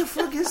drink. What the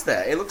fuck is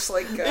that? It looks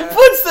like. It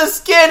puts the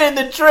skin in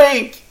the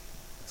drink.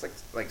 It's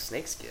like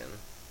snake skin.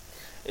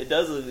 It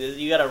does.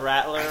 You got a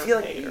rattler. I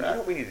feel like you know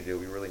what we need to do.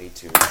 We really need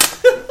to.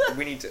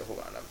 We need to hold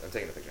on. I'm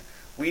taking a picture.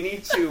 We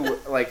need to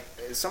like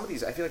some of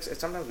these. I feel like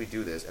sometimes we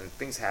do this and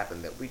things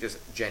happen that we just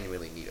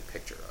genuinely need a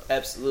picture of.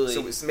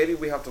 Absolutely. So maybe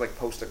we have to like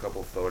post a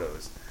couple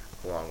photos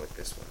along with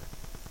this one.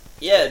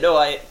 Yeah, no,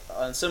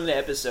 on some of the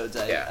episodes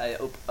I Yeah.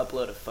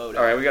 upload a photo.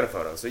 All right, we got a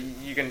photo, so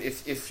you can,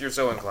 if you're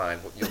so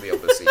inclined, you'll be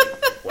able to see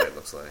what it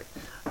looks like.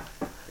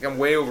 I'm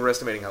way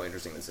overestimating how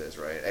interesting this is,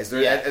 right? Is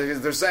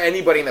there's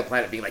anybody on the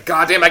planet being like,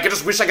 God damn, I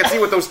just wish I could see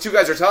what those two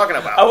guys are talking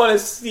about. I want to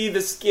see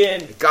the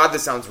skin. God,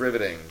 this sounds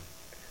riveting.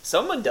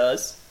 Someone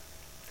does.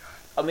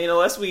 I mean,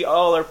 unless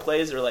all our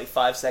plays are like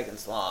 5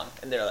 seconds long,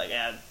 and they're like,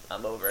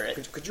 I'm over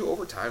it. Could you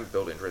over time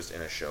build interest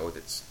in a show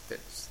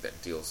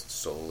that deals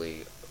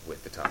solely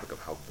with the topic of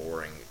how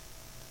boring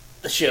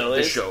the show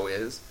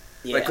is?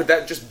 Yeah. Like, could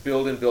that just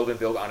build and build and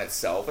build on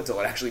itself until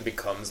it actually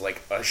becomes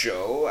like a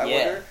show? I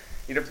wonder.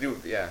 You'd have to do, I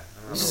don't know.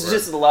 It's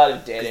just a lot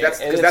of dead air.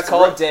 And it's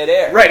called dead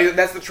air. Right,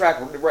 that's the track,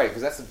 right,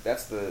 because that's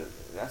the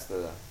track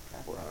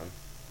we're on.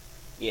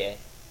 Yeah.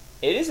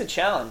 It is a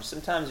challenge.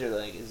 Sometimes you're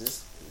like, is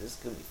this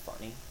going to be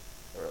funny?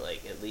 Or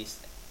like, at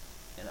least,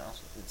 in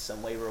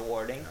some way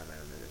rewarding? Oh, man,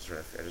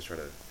 I just try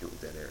to feel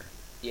dead air.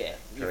 Yeah.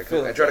 I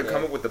try to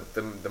come up with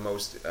the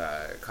most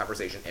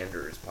conversation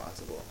enders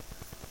possible.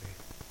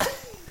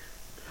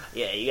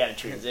 Yeah, you got to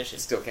transition.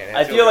 Still can't have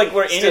I children. feel like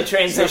we're in a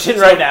transition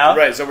right now.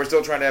 Right, so we're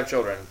still trying to have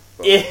children,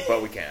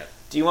 but we can't.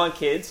 Do you want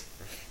kids?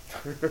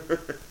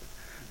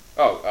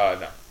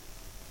 No.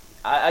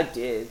 I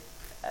did.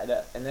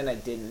 And then I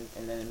didn't,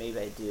 and then maybe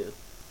I do.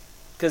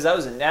 Because I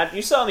was a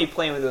you saw me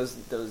playing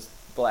with those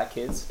black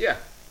kids. Yeah.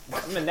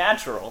 I'm a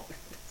natural.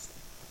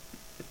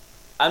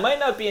 I might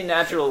not be a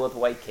natural with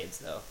white kids,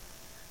 though.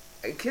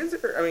 Kids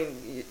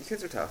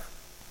are tough.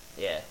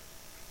 Yeah.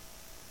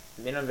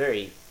 I mean, I'm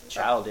very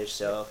childish,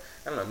 so...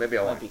 I don't know, maybe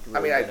I won't.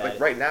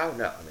 Right now,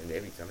 no. I mean,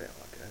 maybe someday I'll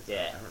want kids.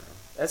 Yeah. I don't know.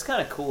 That's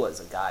kind of cool as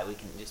a guy. We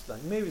can just be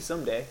like, maybe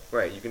someday.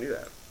 Right, you can do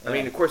that. Yeah. I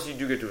mean, of course, you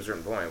do get to a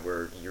certain point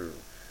where your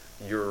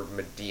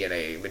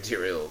DNA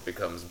material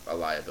becomes a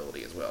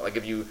liability as well. Like,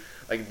 if you...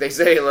 Like, they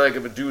say, like,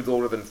 if a dude's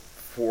older than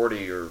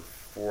 40 or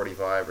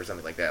 45 or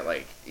something like that,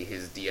 like,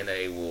 his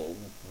DNA will...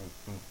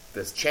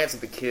 The chance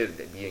of the kid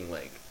being,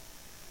 like,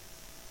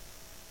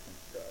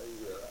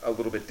 a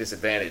little bit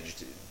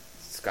disadvantaged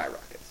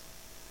skyrockets.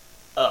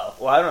 Oh,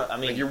 well, I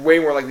mean... Like, you're way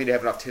more likely to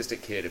have an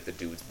autistic kid if the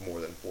dude's more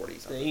than 40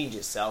 something. Then you can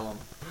just sell them.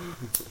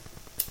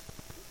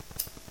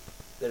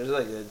 There's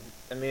like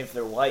if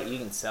they're white, you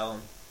can sell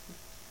them.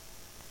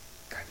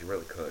 God, you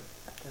really could.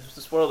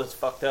 This world is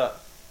fucked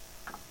up.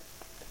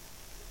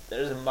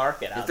 There's a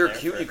market out there. If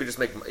they're cute, you could just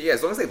make... Yeah,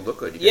 as long as they look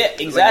good. Yeah,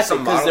 exactly,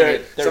 because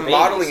they're some babies.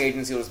 modeling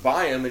agency will just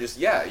buy them and just...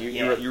 Yeah,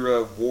 you're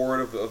a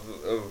ward of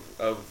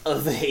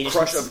the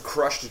agency.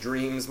 crushed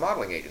dreams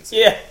modeling agency.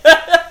 Yeah.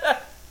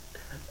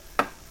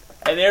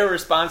 And they're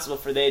responsible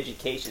for the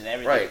education and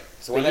everything. Right.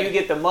 So when you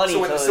get the money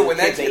when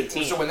that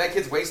 18. So when that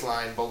kid's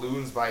waistline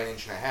balloons by an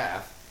inch and a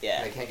half,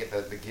 yeah. and they can't get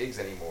the gigs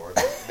anymore,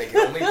 they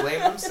can only blame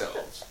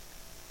themselves.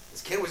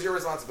 This kid was your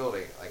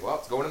responsibility. Like, well,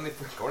 it's going in the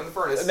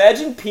furnace.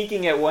 Imagine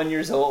peaking at 1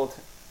 year old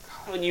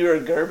when you were a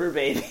Gerber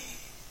baby.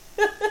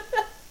 Oh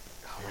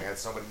my God!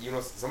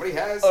 Somebody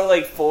has. Or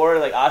like 4,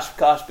 like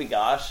Oshkosh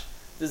B'gosh.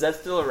 Is that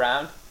still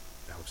around?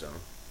 I hope so.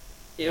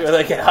 You were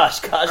like an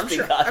Oshkosh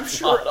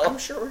B'gosh model. I'm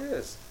sure it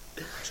is.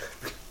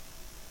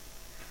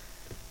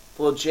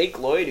 Well, Jake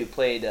Lloyd, who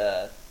played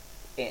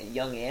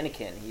young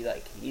Anakin,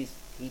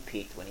 he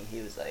peaked when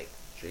he was like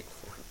Jake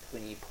Lloyd.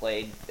 When he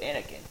played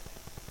Anakin.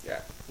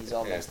 Yeah. He's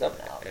all messed up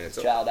now. And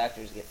Child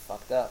actors get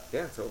fucked up.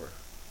 Yeah, it's over.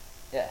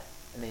 Yeah,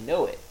 and they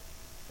know it.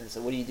 And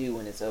so, what do you do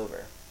when it's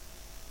over?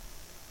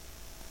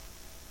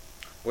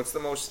 What's the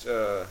most?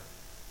 I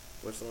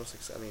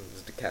mean,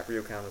 does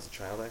DiCaprio count as a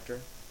child actor?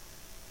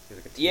 He's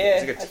like a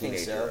he's like a teenager, I think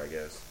so. I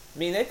guess. I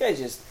mean, that guy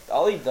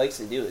all he likes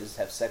to do is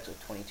have sex with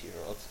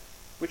 22-year-olds.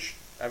 Which,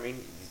 I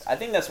mean... I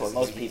think that's what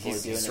most people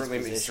would do he's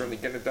certainly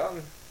getting it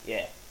done.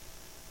 Yeah.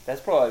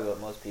 That's probably what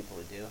most people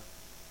would do.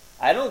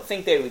 I don't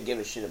think they would give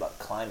a shit about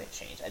climate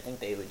change. I think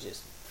they would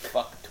just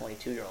fuck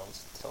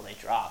 22-year-olds until they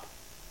drop.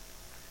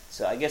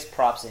 So I guess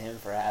props to him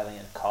for having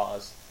a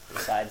cause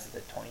besides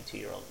the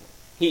 22-year-old.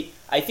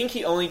 I think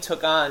he only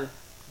took on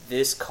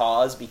this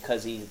cause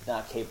because he's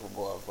not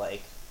capable of,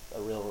 like,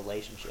 a real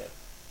relationship.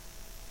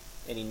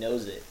 And he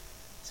knows it.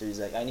 So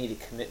he's like, I need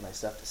to commit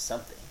myself to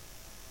something.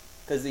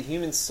 Because the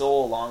human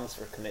soul longs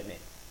for commitment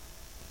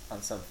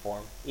on some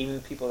form.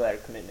 Even people that are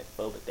commitment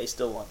phobic, they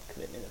still want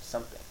commitment of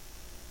something.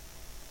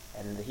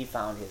 And he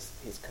found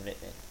his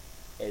commitment.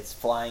 It's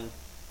flying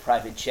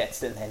private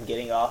jets and then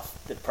getting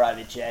off the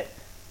private jet,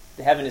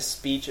 having a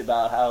speech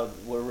about how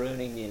we're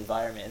ruining the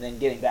environment, and then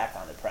getting back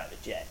on the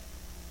private jet.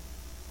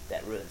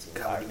 That ruins the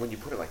environment. God, when you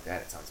put it like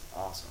that, it sounds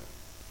awesome.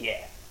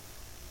 Yeah.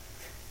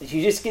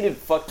 You just get to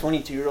fuck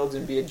 22-year-olds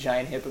and be a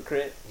giant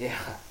hypocrite? Yeah.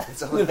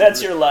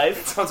 That's your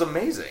life? It sounds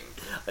amazing.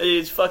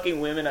 It's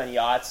fucking women on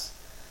yachts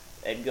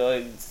and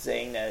going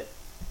saying that,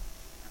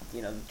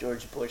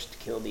 George Bush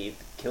killed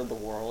the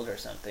world or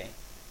something.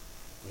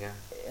 Yeah.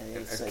 And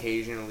it's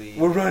occasionally...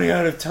 we're running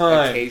out of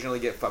time. Occasionally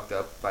get fucked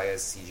up by a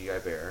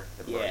CGI bear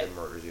that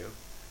murders you.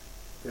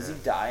 Does he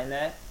die in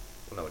that?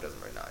 Well, no, it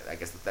doesn't right now. I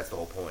guess that's the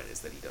whole point,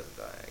 is that he doesn't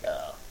die.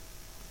 Oh.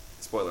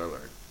 Spoiler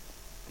alert.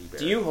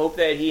 Do you hope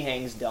that he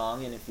hangs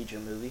dong in a future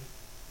movie?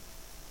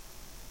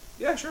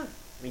 Yeah, sure.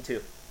 Me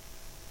too.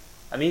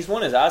 I mean, he's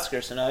won his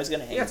Oscar, so now he's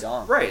gonna hang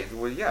dong. Right.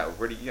 Well, yeah.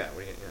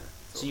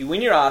 So you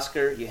win your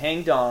Oscar, you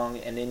hang dong,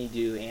 and then you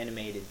do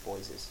animated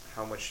voices.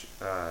 How much?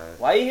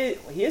 Why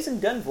he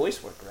hasn't done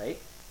voice work, right?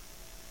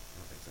 I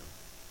don't think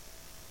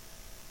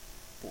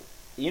so.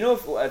 You know,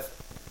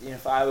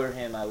 if I were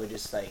him, I would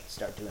just like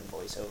start doing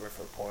voiceover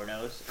for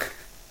pornos.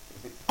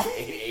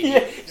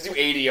 Just do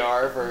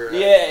ADR for.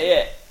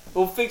 Yeah.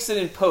 We'll fix it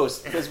in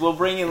post because we'll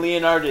bring in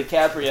Leonardo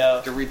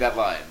DiCaprio to read that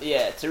line.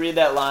 Yeah, to read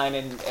that line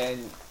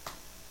and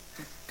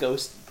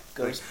ghost.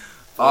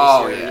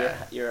 Oh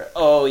yeah.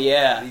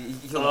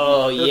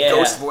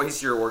 Ghost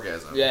voice your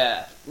orgasm.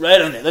 Yeah,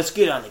 right on there. Let's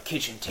get on the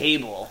kitchen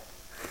table,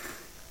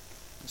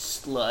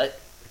 slut.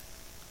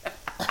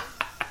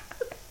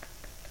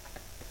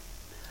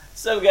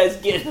 Some guy's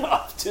getting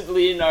off to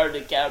Leonardo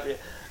DiCaprio.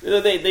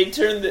 They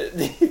turn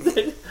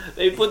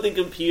they put the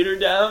computer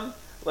down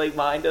like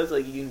mine does,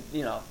 like you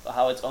know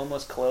how it's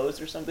almost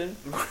closed or something,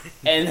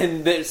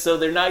 and then so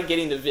they're not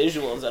getting the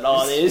visuals at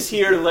all. They just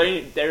hear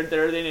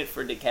they're in it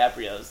for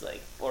DiCaprio's like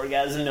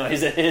orgasm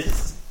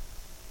noises.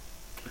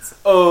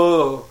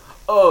 Oh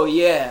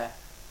yeah,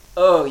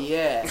 oh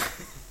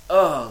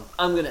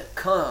I'm gonna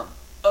come.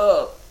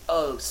 Oh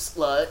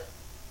slut.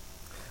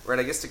 Right,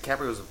 I guess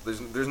DiCaprio's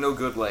there's no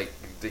good like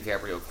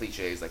DiCaprio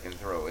cliches I can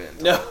throw in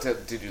to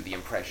do the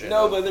impression.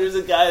 No, but there's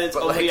a guy that's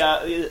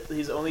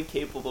he's only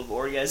capable of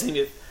orgasming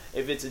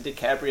if it's a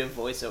DiCaprio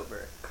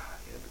voiceover. God,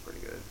 yeah, that'd be pretty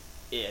good.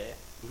 Yeah,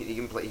 he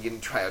can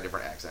try out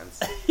different accents.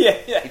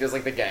 yeah. He does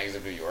like the Gangs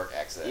of New York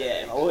accent.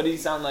 Yeah, what did he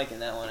sound like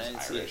in that one? I didn't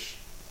Irish. See it.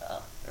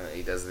 Oh.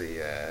 He does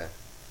the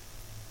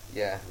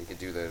he could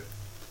do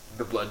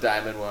the Blood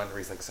Diamond one where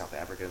he's like South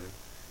African.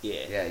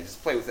 Yeah, he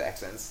just play with the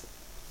accents.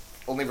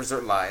 Only for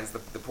certain lines.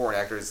 The porn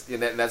actors,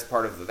 and that's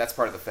part of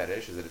the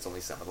fetish, is that it's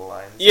only some of the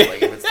lines. Yeah. So,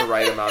 like if it's the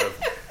right amount of,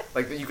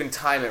 like you can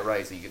time it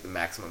right so you get the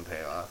maximum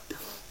payoff.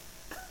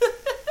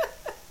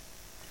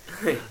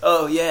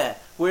 Oh yeah,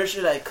 where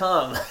should I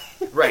come?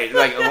 Right,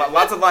 like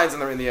lots of lines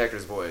in the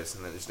actor's voice,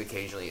 and then just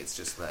occasionally it's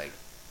just like,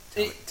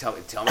 tell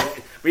me.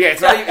 But yeah,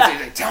 it's not even.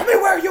 It's like, tell me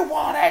where you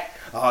want it.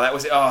 Oh, that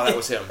was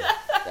him.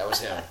 That was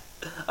him.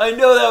 I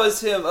know that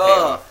was him.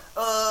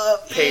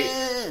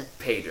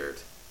 Pay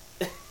dirt.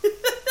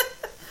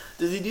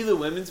 Does he do the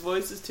women's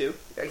voices too?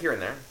 Yeah, here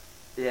and there.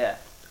 Yeah.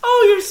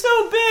 Oh, you're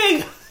so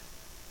big.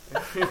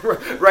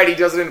 Right, he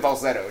does it in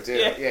falsetto too.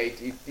 Yeah,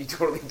 he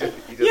totally does.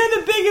 He does. You're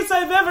the biggest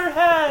I've ever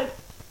had,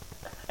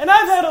 and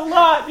I've had a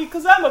lot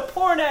because I'm a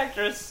porn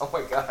actress. Oh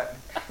my god,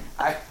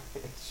 I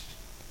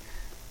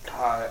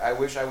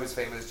wish I was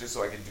famous just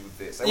so I could do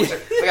this. I wish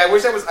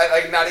I was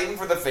not even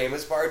for the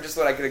famous part, just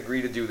so that I could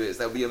agree to do this.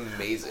 That would be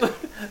amazing.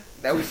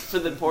 That would for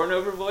the porn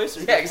over voice.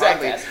 Or yeah,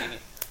 exactly. Podcasting?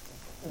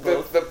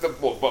 Both, of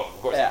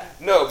course. Yeah.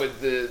 No,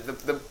 but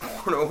the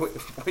porno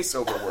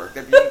voiceover work,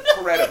 that'd be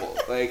incredible.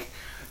 Like,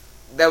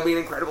 that'd be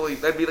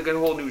like a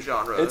whole new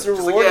genre. It's a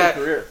rewarding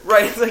career.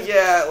 Right, it's like,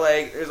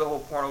 there's a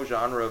whole porno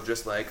genre of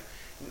just like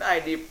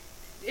 80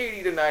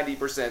 to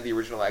 90% the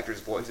original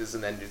actors' voices,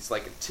 and then it's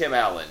like Tim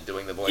Allen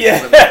doing the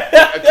voices of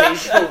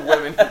occasional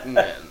women and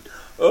men.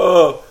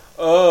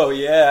 Oh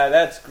yeah,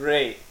 that's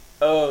great.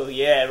 Oh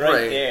yeah,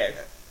 right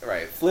there.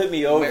 Right. Flip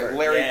me over.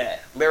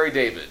 Larry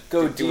David.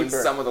 Go doing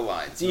deeper. some of the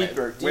lines.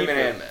 Deeper. Women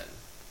and men.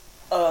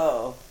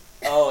 Oh,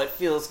 it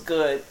feels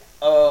good.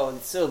 Oh,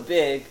 it's so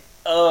big.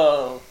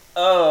 Oh.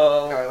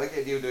 No, I like the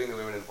idea of doing the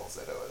women in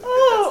falsetto. There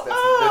has to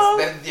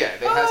be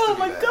that. Oh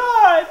my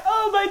god.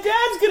 Oh, my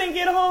dad's gonna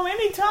get home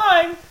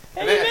anytime.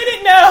 Any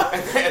minute now.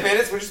 And then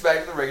it switches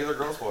back to the regular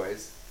girl's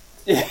voice.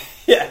 Yeah.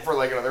 For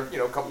like another,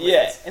 couple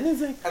minutes. Yeah. And then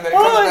it's like, and then it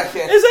comes back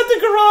in. Is that the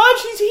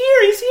garage? He's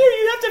here.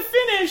 You have to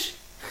finish.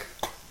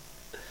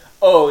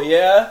 Oh,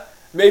 yeah?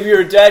 Maybe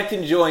your dad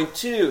can join,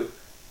 too.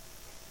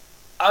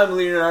 I'm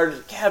Leonardo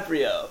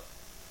DiCaprio.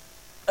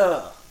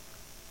 Yeah.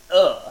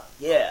 Oh,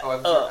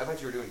 I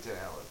thought you were doing Tim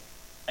Allen.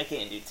 I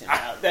can't do Tim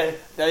Allen.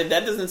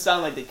 That doesn't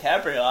sound like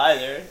DiCaprio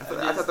either. I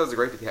thought that was a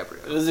great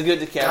DiCaprio. It was a good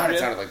DiCaprio? God, it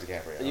sounded like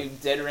DiCaprio. Are you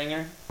dead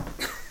ringer?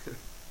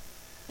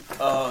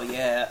 Oh,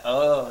 yeah.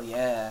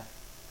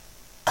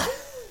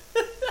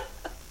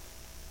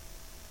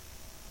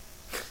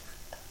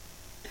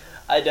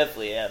 I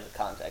definitely am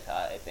contact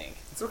high, I think.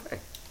 It's okay.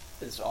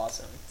 It's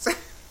awesome.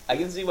 I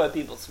can see why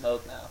people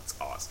smoke now. It's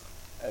awesome.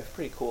 It's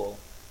pretty cool.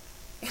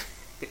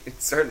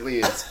 It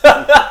certainly is.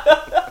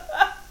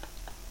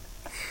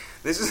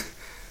 This is...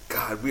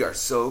 God, we are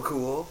so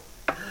cool.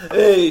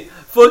 Hey,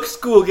 fuck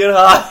school, get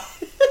high.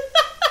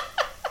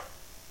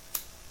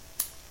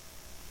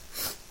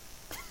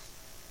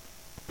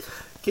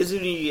 Because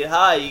when you get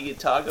high, you can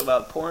talk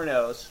about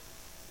pornos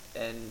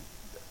and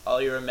all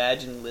your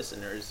imagined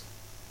listeners.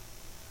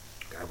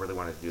 I really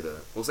wanted to do the...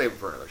 We'll save it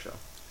for another show.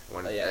 I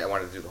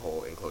wanted to do the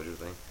whole enclosure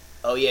thing.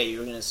 Oh yeah, you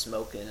were gonna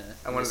smoke in a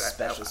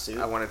special suit.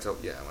 I wanted to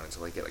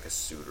like get like a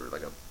suit or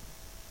like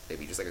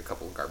maybe just like a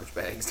couple of garbage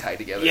bags tied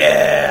together.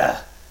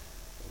 Yeah.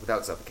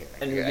 Without suffocating.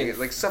 And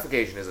like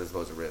suffocation is I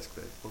suppose a risk,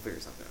 but we'll figure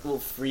something out. We'll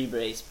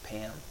freebase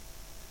Pam. Oh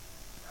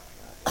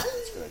my god,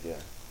 that's a good idea.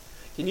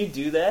 Can you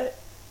do that?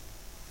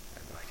 I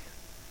have no idea.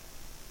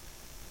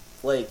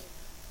 like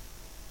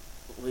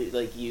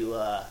you.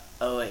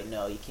 Oh wait,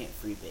 no, you can't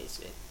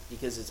freebase it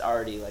because it's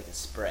already like a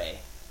spray.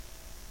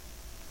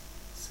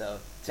 So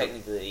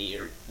technically,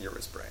 you're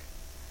a spray.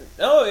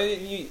 No,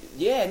 you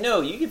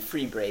can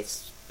free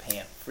brace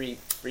Pam. Free.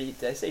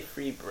 Did I say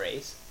free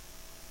brace?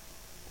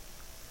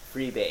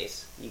 Free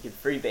base. You can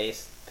free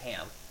base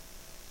Pam.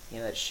 You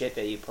know that shit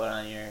that you put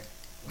on your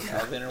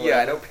oven or whatever? Yeah,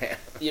 I know Pam.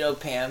 You know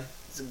Pam.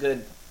 It's a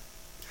good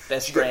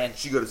best friend.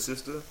 She got a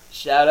sister?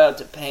 Shout out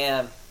to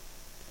Pam.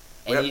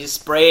 And you just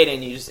spray it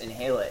and you just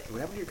inhale it. What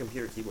happened to your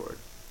computer keyboard?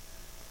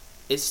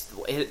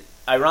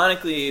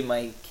 Ironically,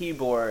 my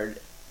keyboard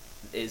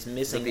is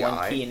missing one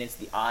I? key, and it's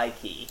the I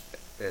key.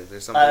 Yeah,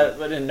 there's something.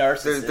 But a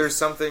narcissist. There's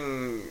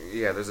something.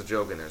 Yeah, there's a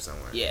joke in there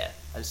somewhere. Yeah,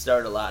 I've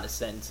started a lot of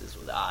sentences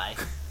with I.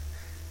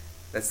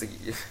 That's the.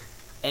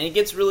 And it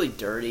gets really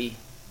dirty,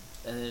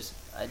 and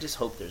I just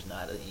hope there's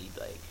not any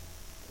like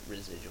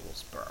residual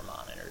sperm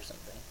on it or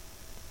something.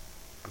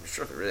 I'm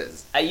sure there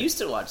is. I used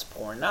to watch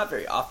porn, not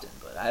very often,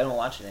 but I don't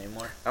watch it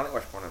anymore. I only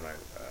watch porn on my.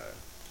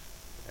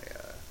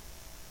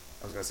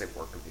 I was gonna say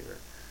work computer.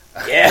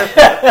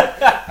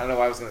 Yeah. I don't know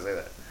why I was gonna say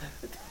that.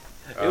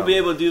 You'll be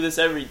able to do this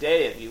every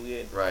day if you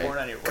had porn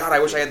on your work. God, I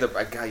wish I had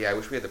the. I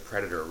wish we had the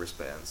Predator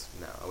wristbands.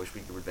 No, I wish we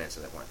could advance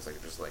to that point because I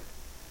could just like,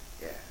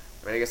 yeah.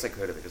 I mean, I guess I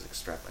could if I just like,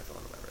 strap my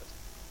phone to my wrist.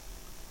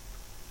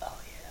 Oh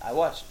yeah, I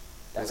watched.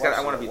 I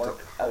want to be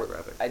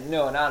holographic. I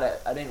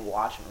didn't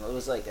watch them. It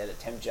was like at a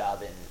temp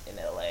job in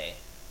LA.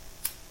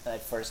 And I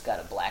first got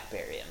a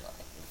BlackBerry, and like,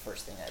 the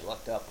first thing I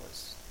looked up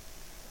was,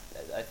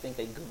 I think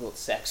they Googled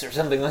sex or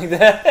something like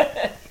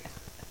that.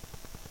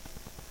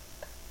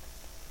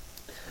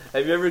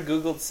 Have you ever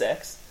Googled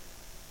sex?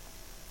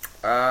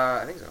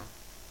 I think so.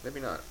 Maybe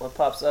not. What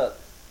pops up?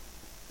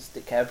 It's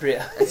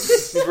DiCaprio.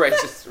 right.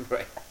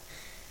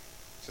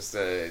 Just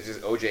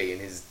OJ in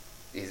his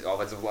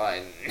offensive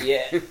line.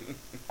 Yeah.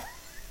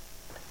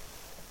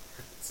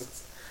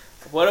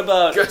 What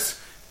about guess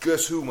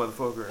who,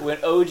 motherfucker? When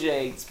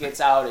OJ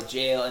gets out of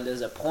jail and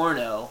does a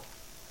porno,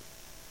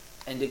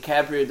 and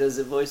DiCaprio does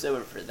a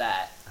voiceover for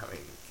that,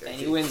 and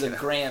he wins a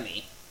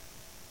Grammy,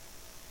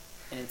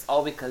 and it's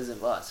all because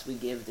of us. We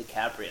gave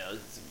DiCaprio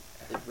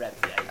the rep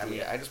the idea. I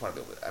mean, I just want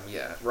to be able to. I mean,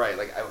 yeah, right.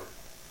 Like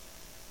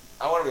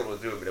I want to be able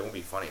to do it, but it won't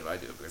be funny if I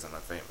do it because I'm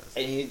not famous.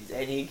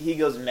 And he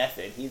goes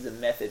method. He's a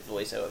method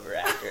voiceover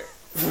actor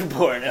for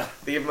porno.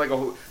 They give him like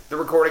the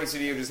recording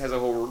studio just has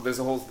there's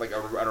a whole like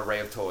an array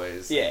of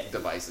toys,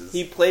 devices.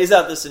 He plays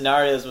out the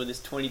scenarios with his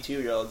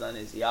 22-year-olds on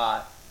his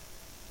yacht.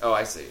 Oh,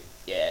 I see.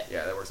 Yeah.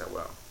 Yeah, that works out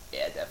well.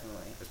 Yeah,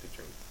 definitely. I was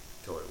picturing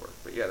toy work,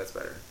 but yeah, that's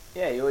better.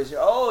 Yeah, you always hear,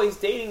 oh, he's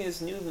dating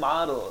this new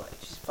model. Like,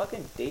 just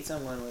fucking date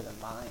someone with a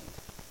mind.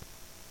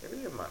 Maybe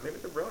they're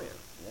brilliant.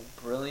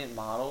 Like, brilliant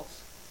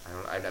models.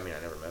 I mean,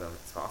 I never met them.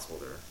 It's possible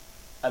they're.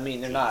 I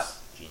mean, they're not.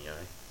 Genii.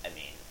 I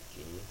mean,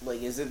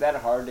 like, is it that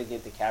hard to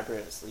get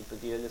DiCaprio to sleep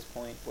with you at this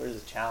point? Where's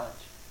the challenge?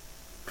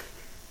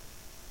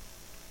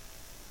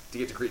 To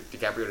get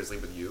DiCaprio to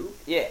sleep with you?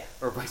 Yeah.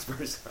 Or vice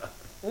versa?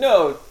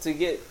 No, to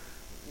get.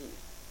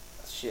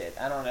 Shit,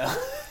 I don't know.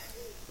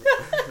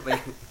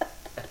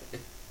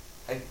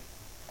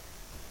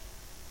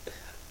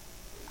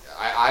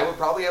 I would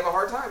probably have a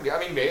hard time. I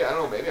mean, maybe I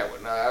don't know. Maybe I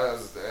wouldn't. I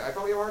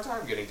probably have a hard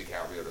time getting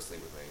DiCaprio to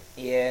sleep with me.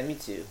 Yeah, me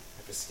too. I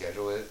have to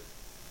schedule it.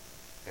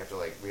 We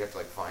have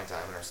to find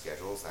time in our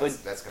schedules.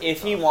 That's gonna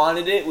if be he tough.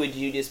 wanted it, would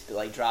you just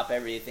like drop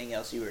everything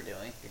else you were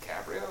doing?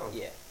 DiCaprio?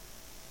 Yeah.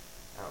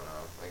 I don't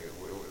know.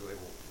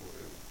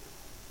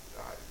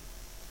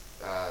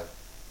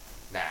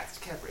 Nah, it's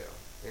DiCaprio.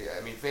 Yeah,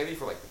 I mean, maybe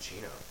for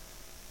Pacino.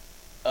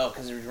 Oh,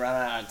 because we're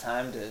running out of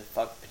time to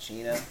fuck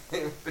Pacino.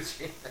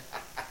 Pacino.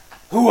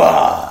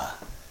 Hooah!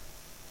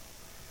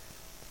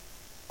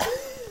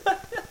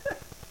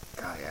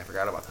 God, yeah, I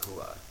forgot about the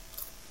hooah.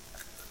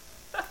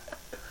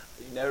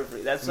 You never.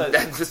 That's what.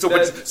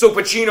 So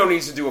Pacino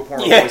needs to do a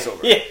porno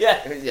voiceover.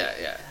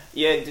 Yeah.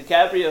 Yeah,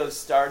 DiCaprio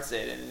starts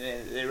it, and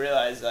they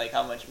realize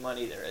how much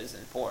money there is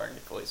in porn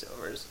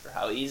voiceovers, or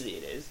how easy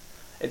it is.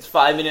 It's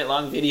 5-minute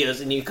long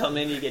videos, and you come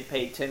in, you get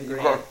paid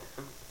 $10,000.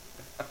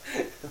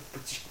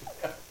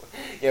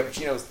 Yeah,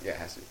 Pacino's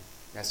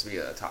has to be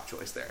a top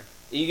choice there.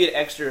 You get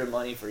extra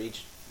money for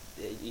each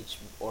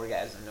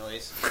orgasm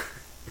noise.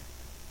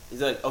 He's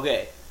like,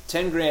 okay,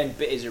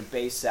 $10,000 is your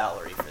base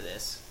salary for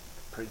this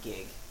per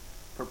gig,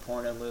 per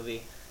porno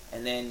movie,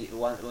 and then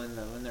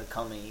when they're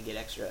coming, you get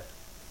extra.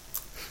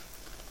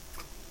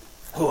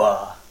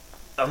 Hooah!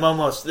 I'm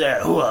almost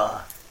there.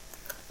 Hooah!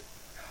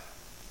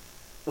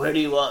 Where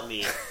do you want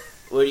me?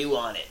 Where do you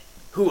want it?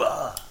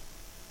 Hooah!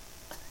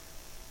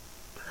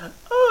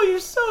 Oh, you're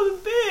so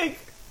big.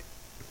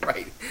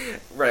 Right.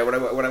 What I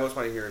most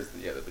want to hear is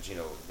the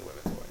Pacino, the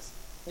women's voice.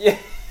 Yeah.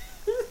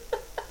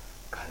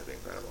 God, that'd be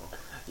incredible.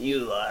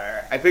 You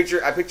are. I picture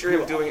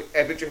him doing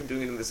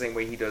it in the same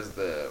way he does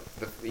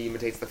he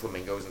imitates the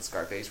flamingos in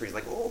Scarface, where he's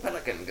like, "Oh,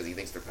 pelican," because he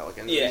thinks they're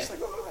pelicans. Yeah. He's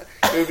like, oh.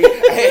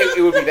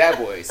 It would be that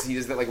voice. He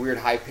does that weird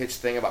high pitched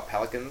thing about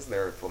pelicans.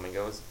 They're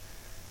flamingos.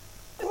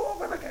 Oh,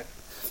 pelican.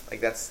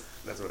 That's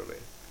what it'll be.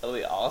 That'll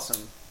be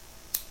awesome.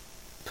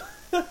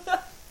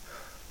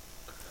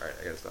 Alright,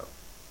 I gotta stop.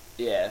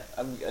 Yeah,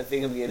 I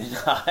think I'm getting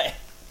high.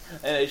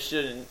 And I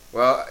shouldn't.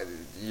 Well,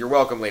 you're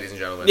welcome, ladies and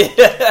gentlemen.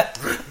 Yeah.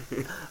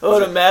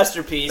 What a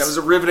masterpiece. That was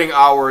a riveting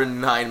hour and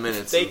 9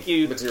 minutes. Thank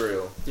you.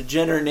 Material.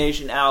 Degenerate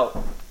Nation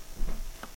out.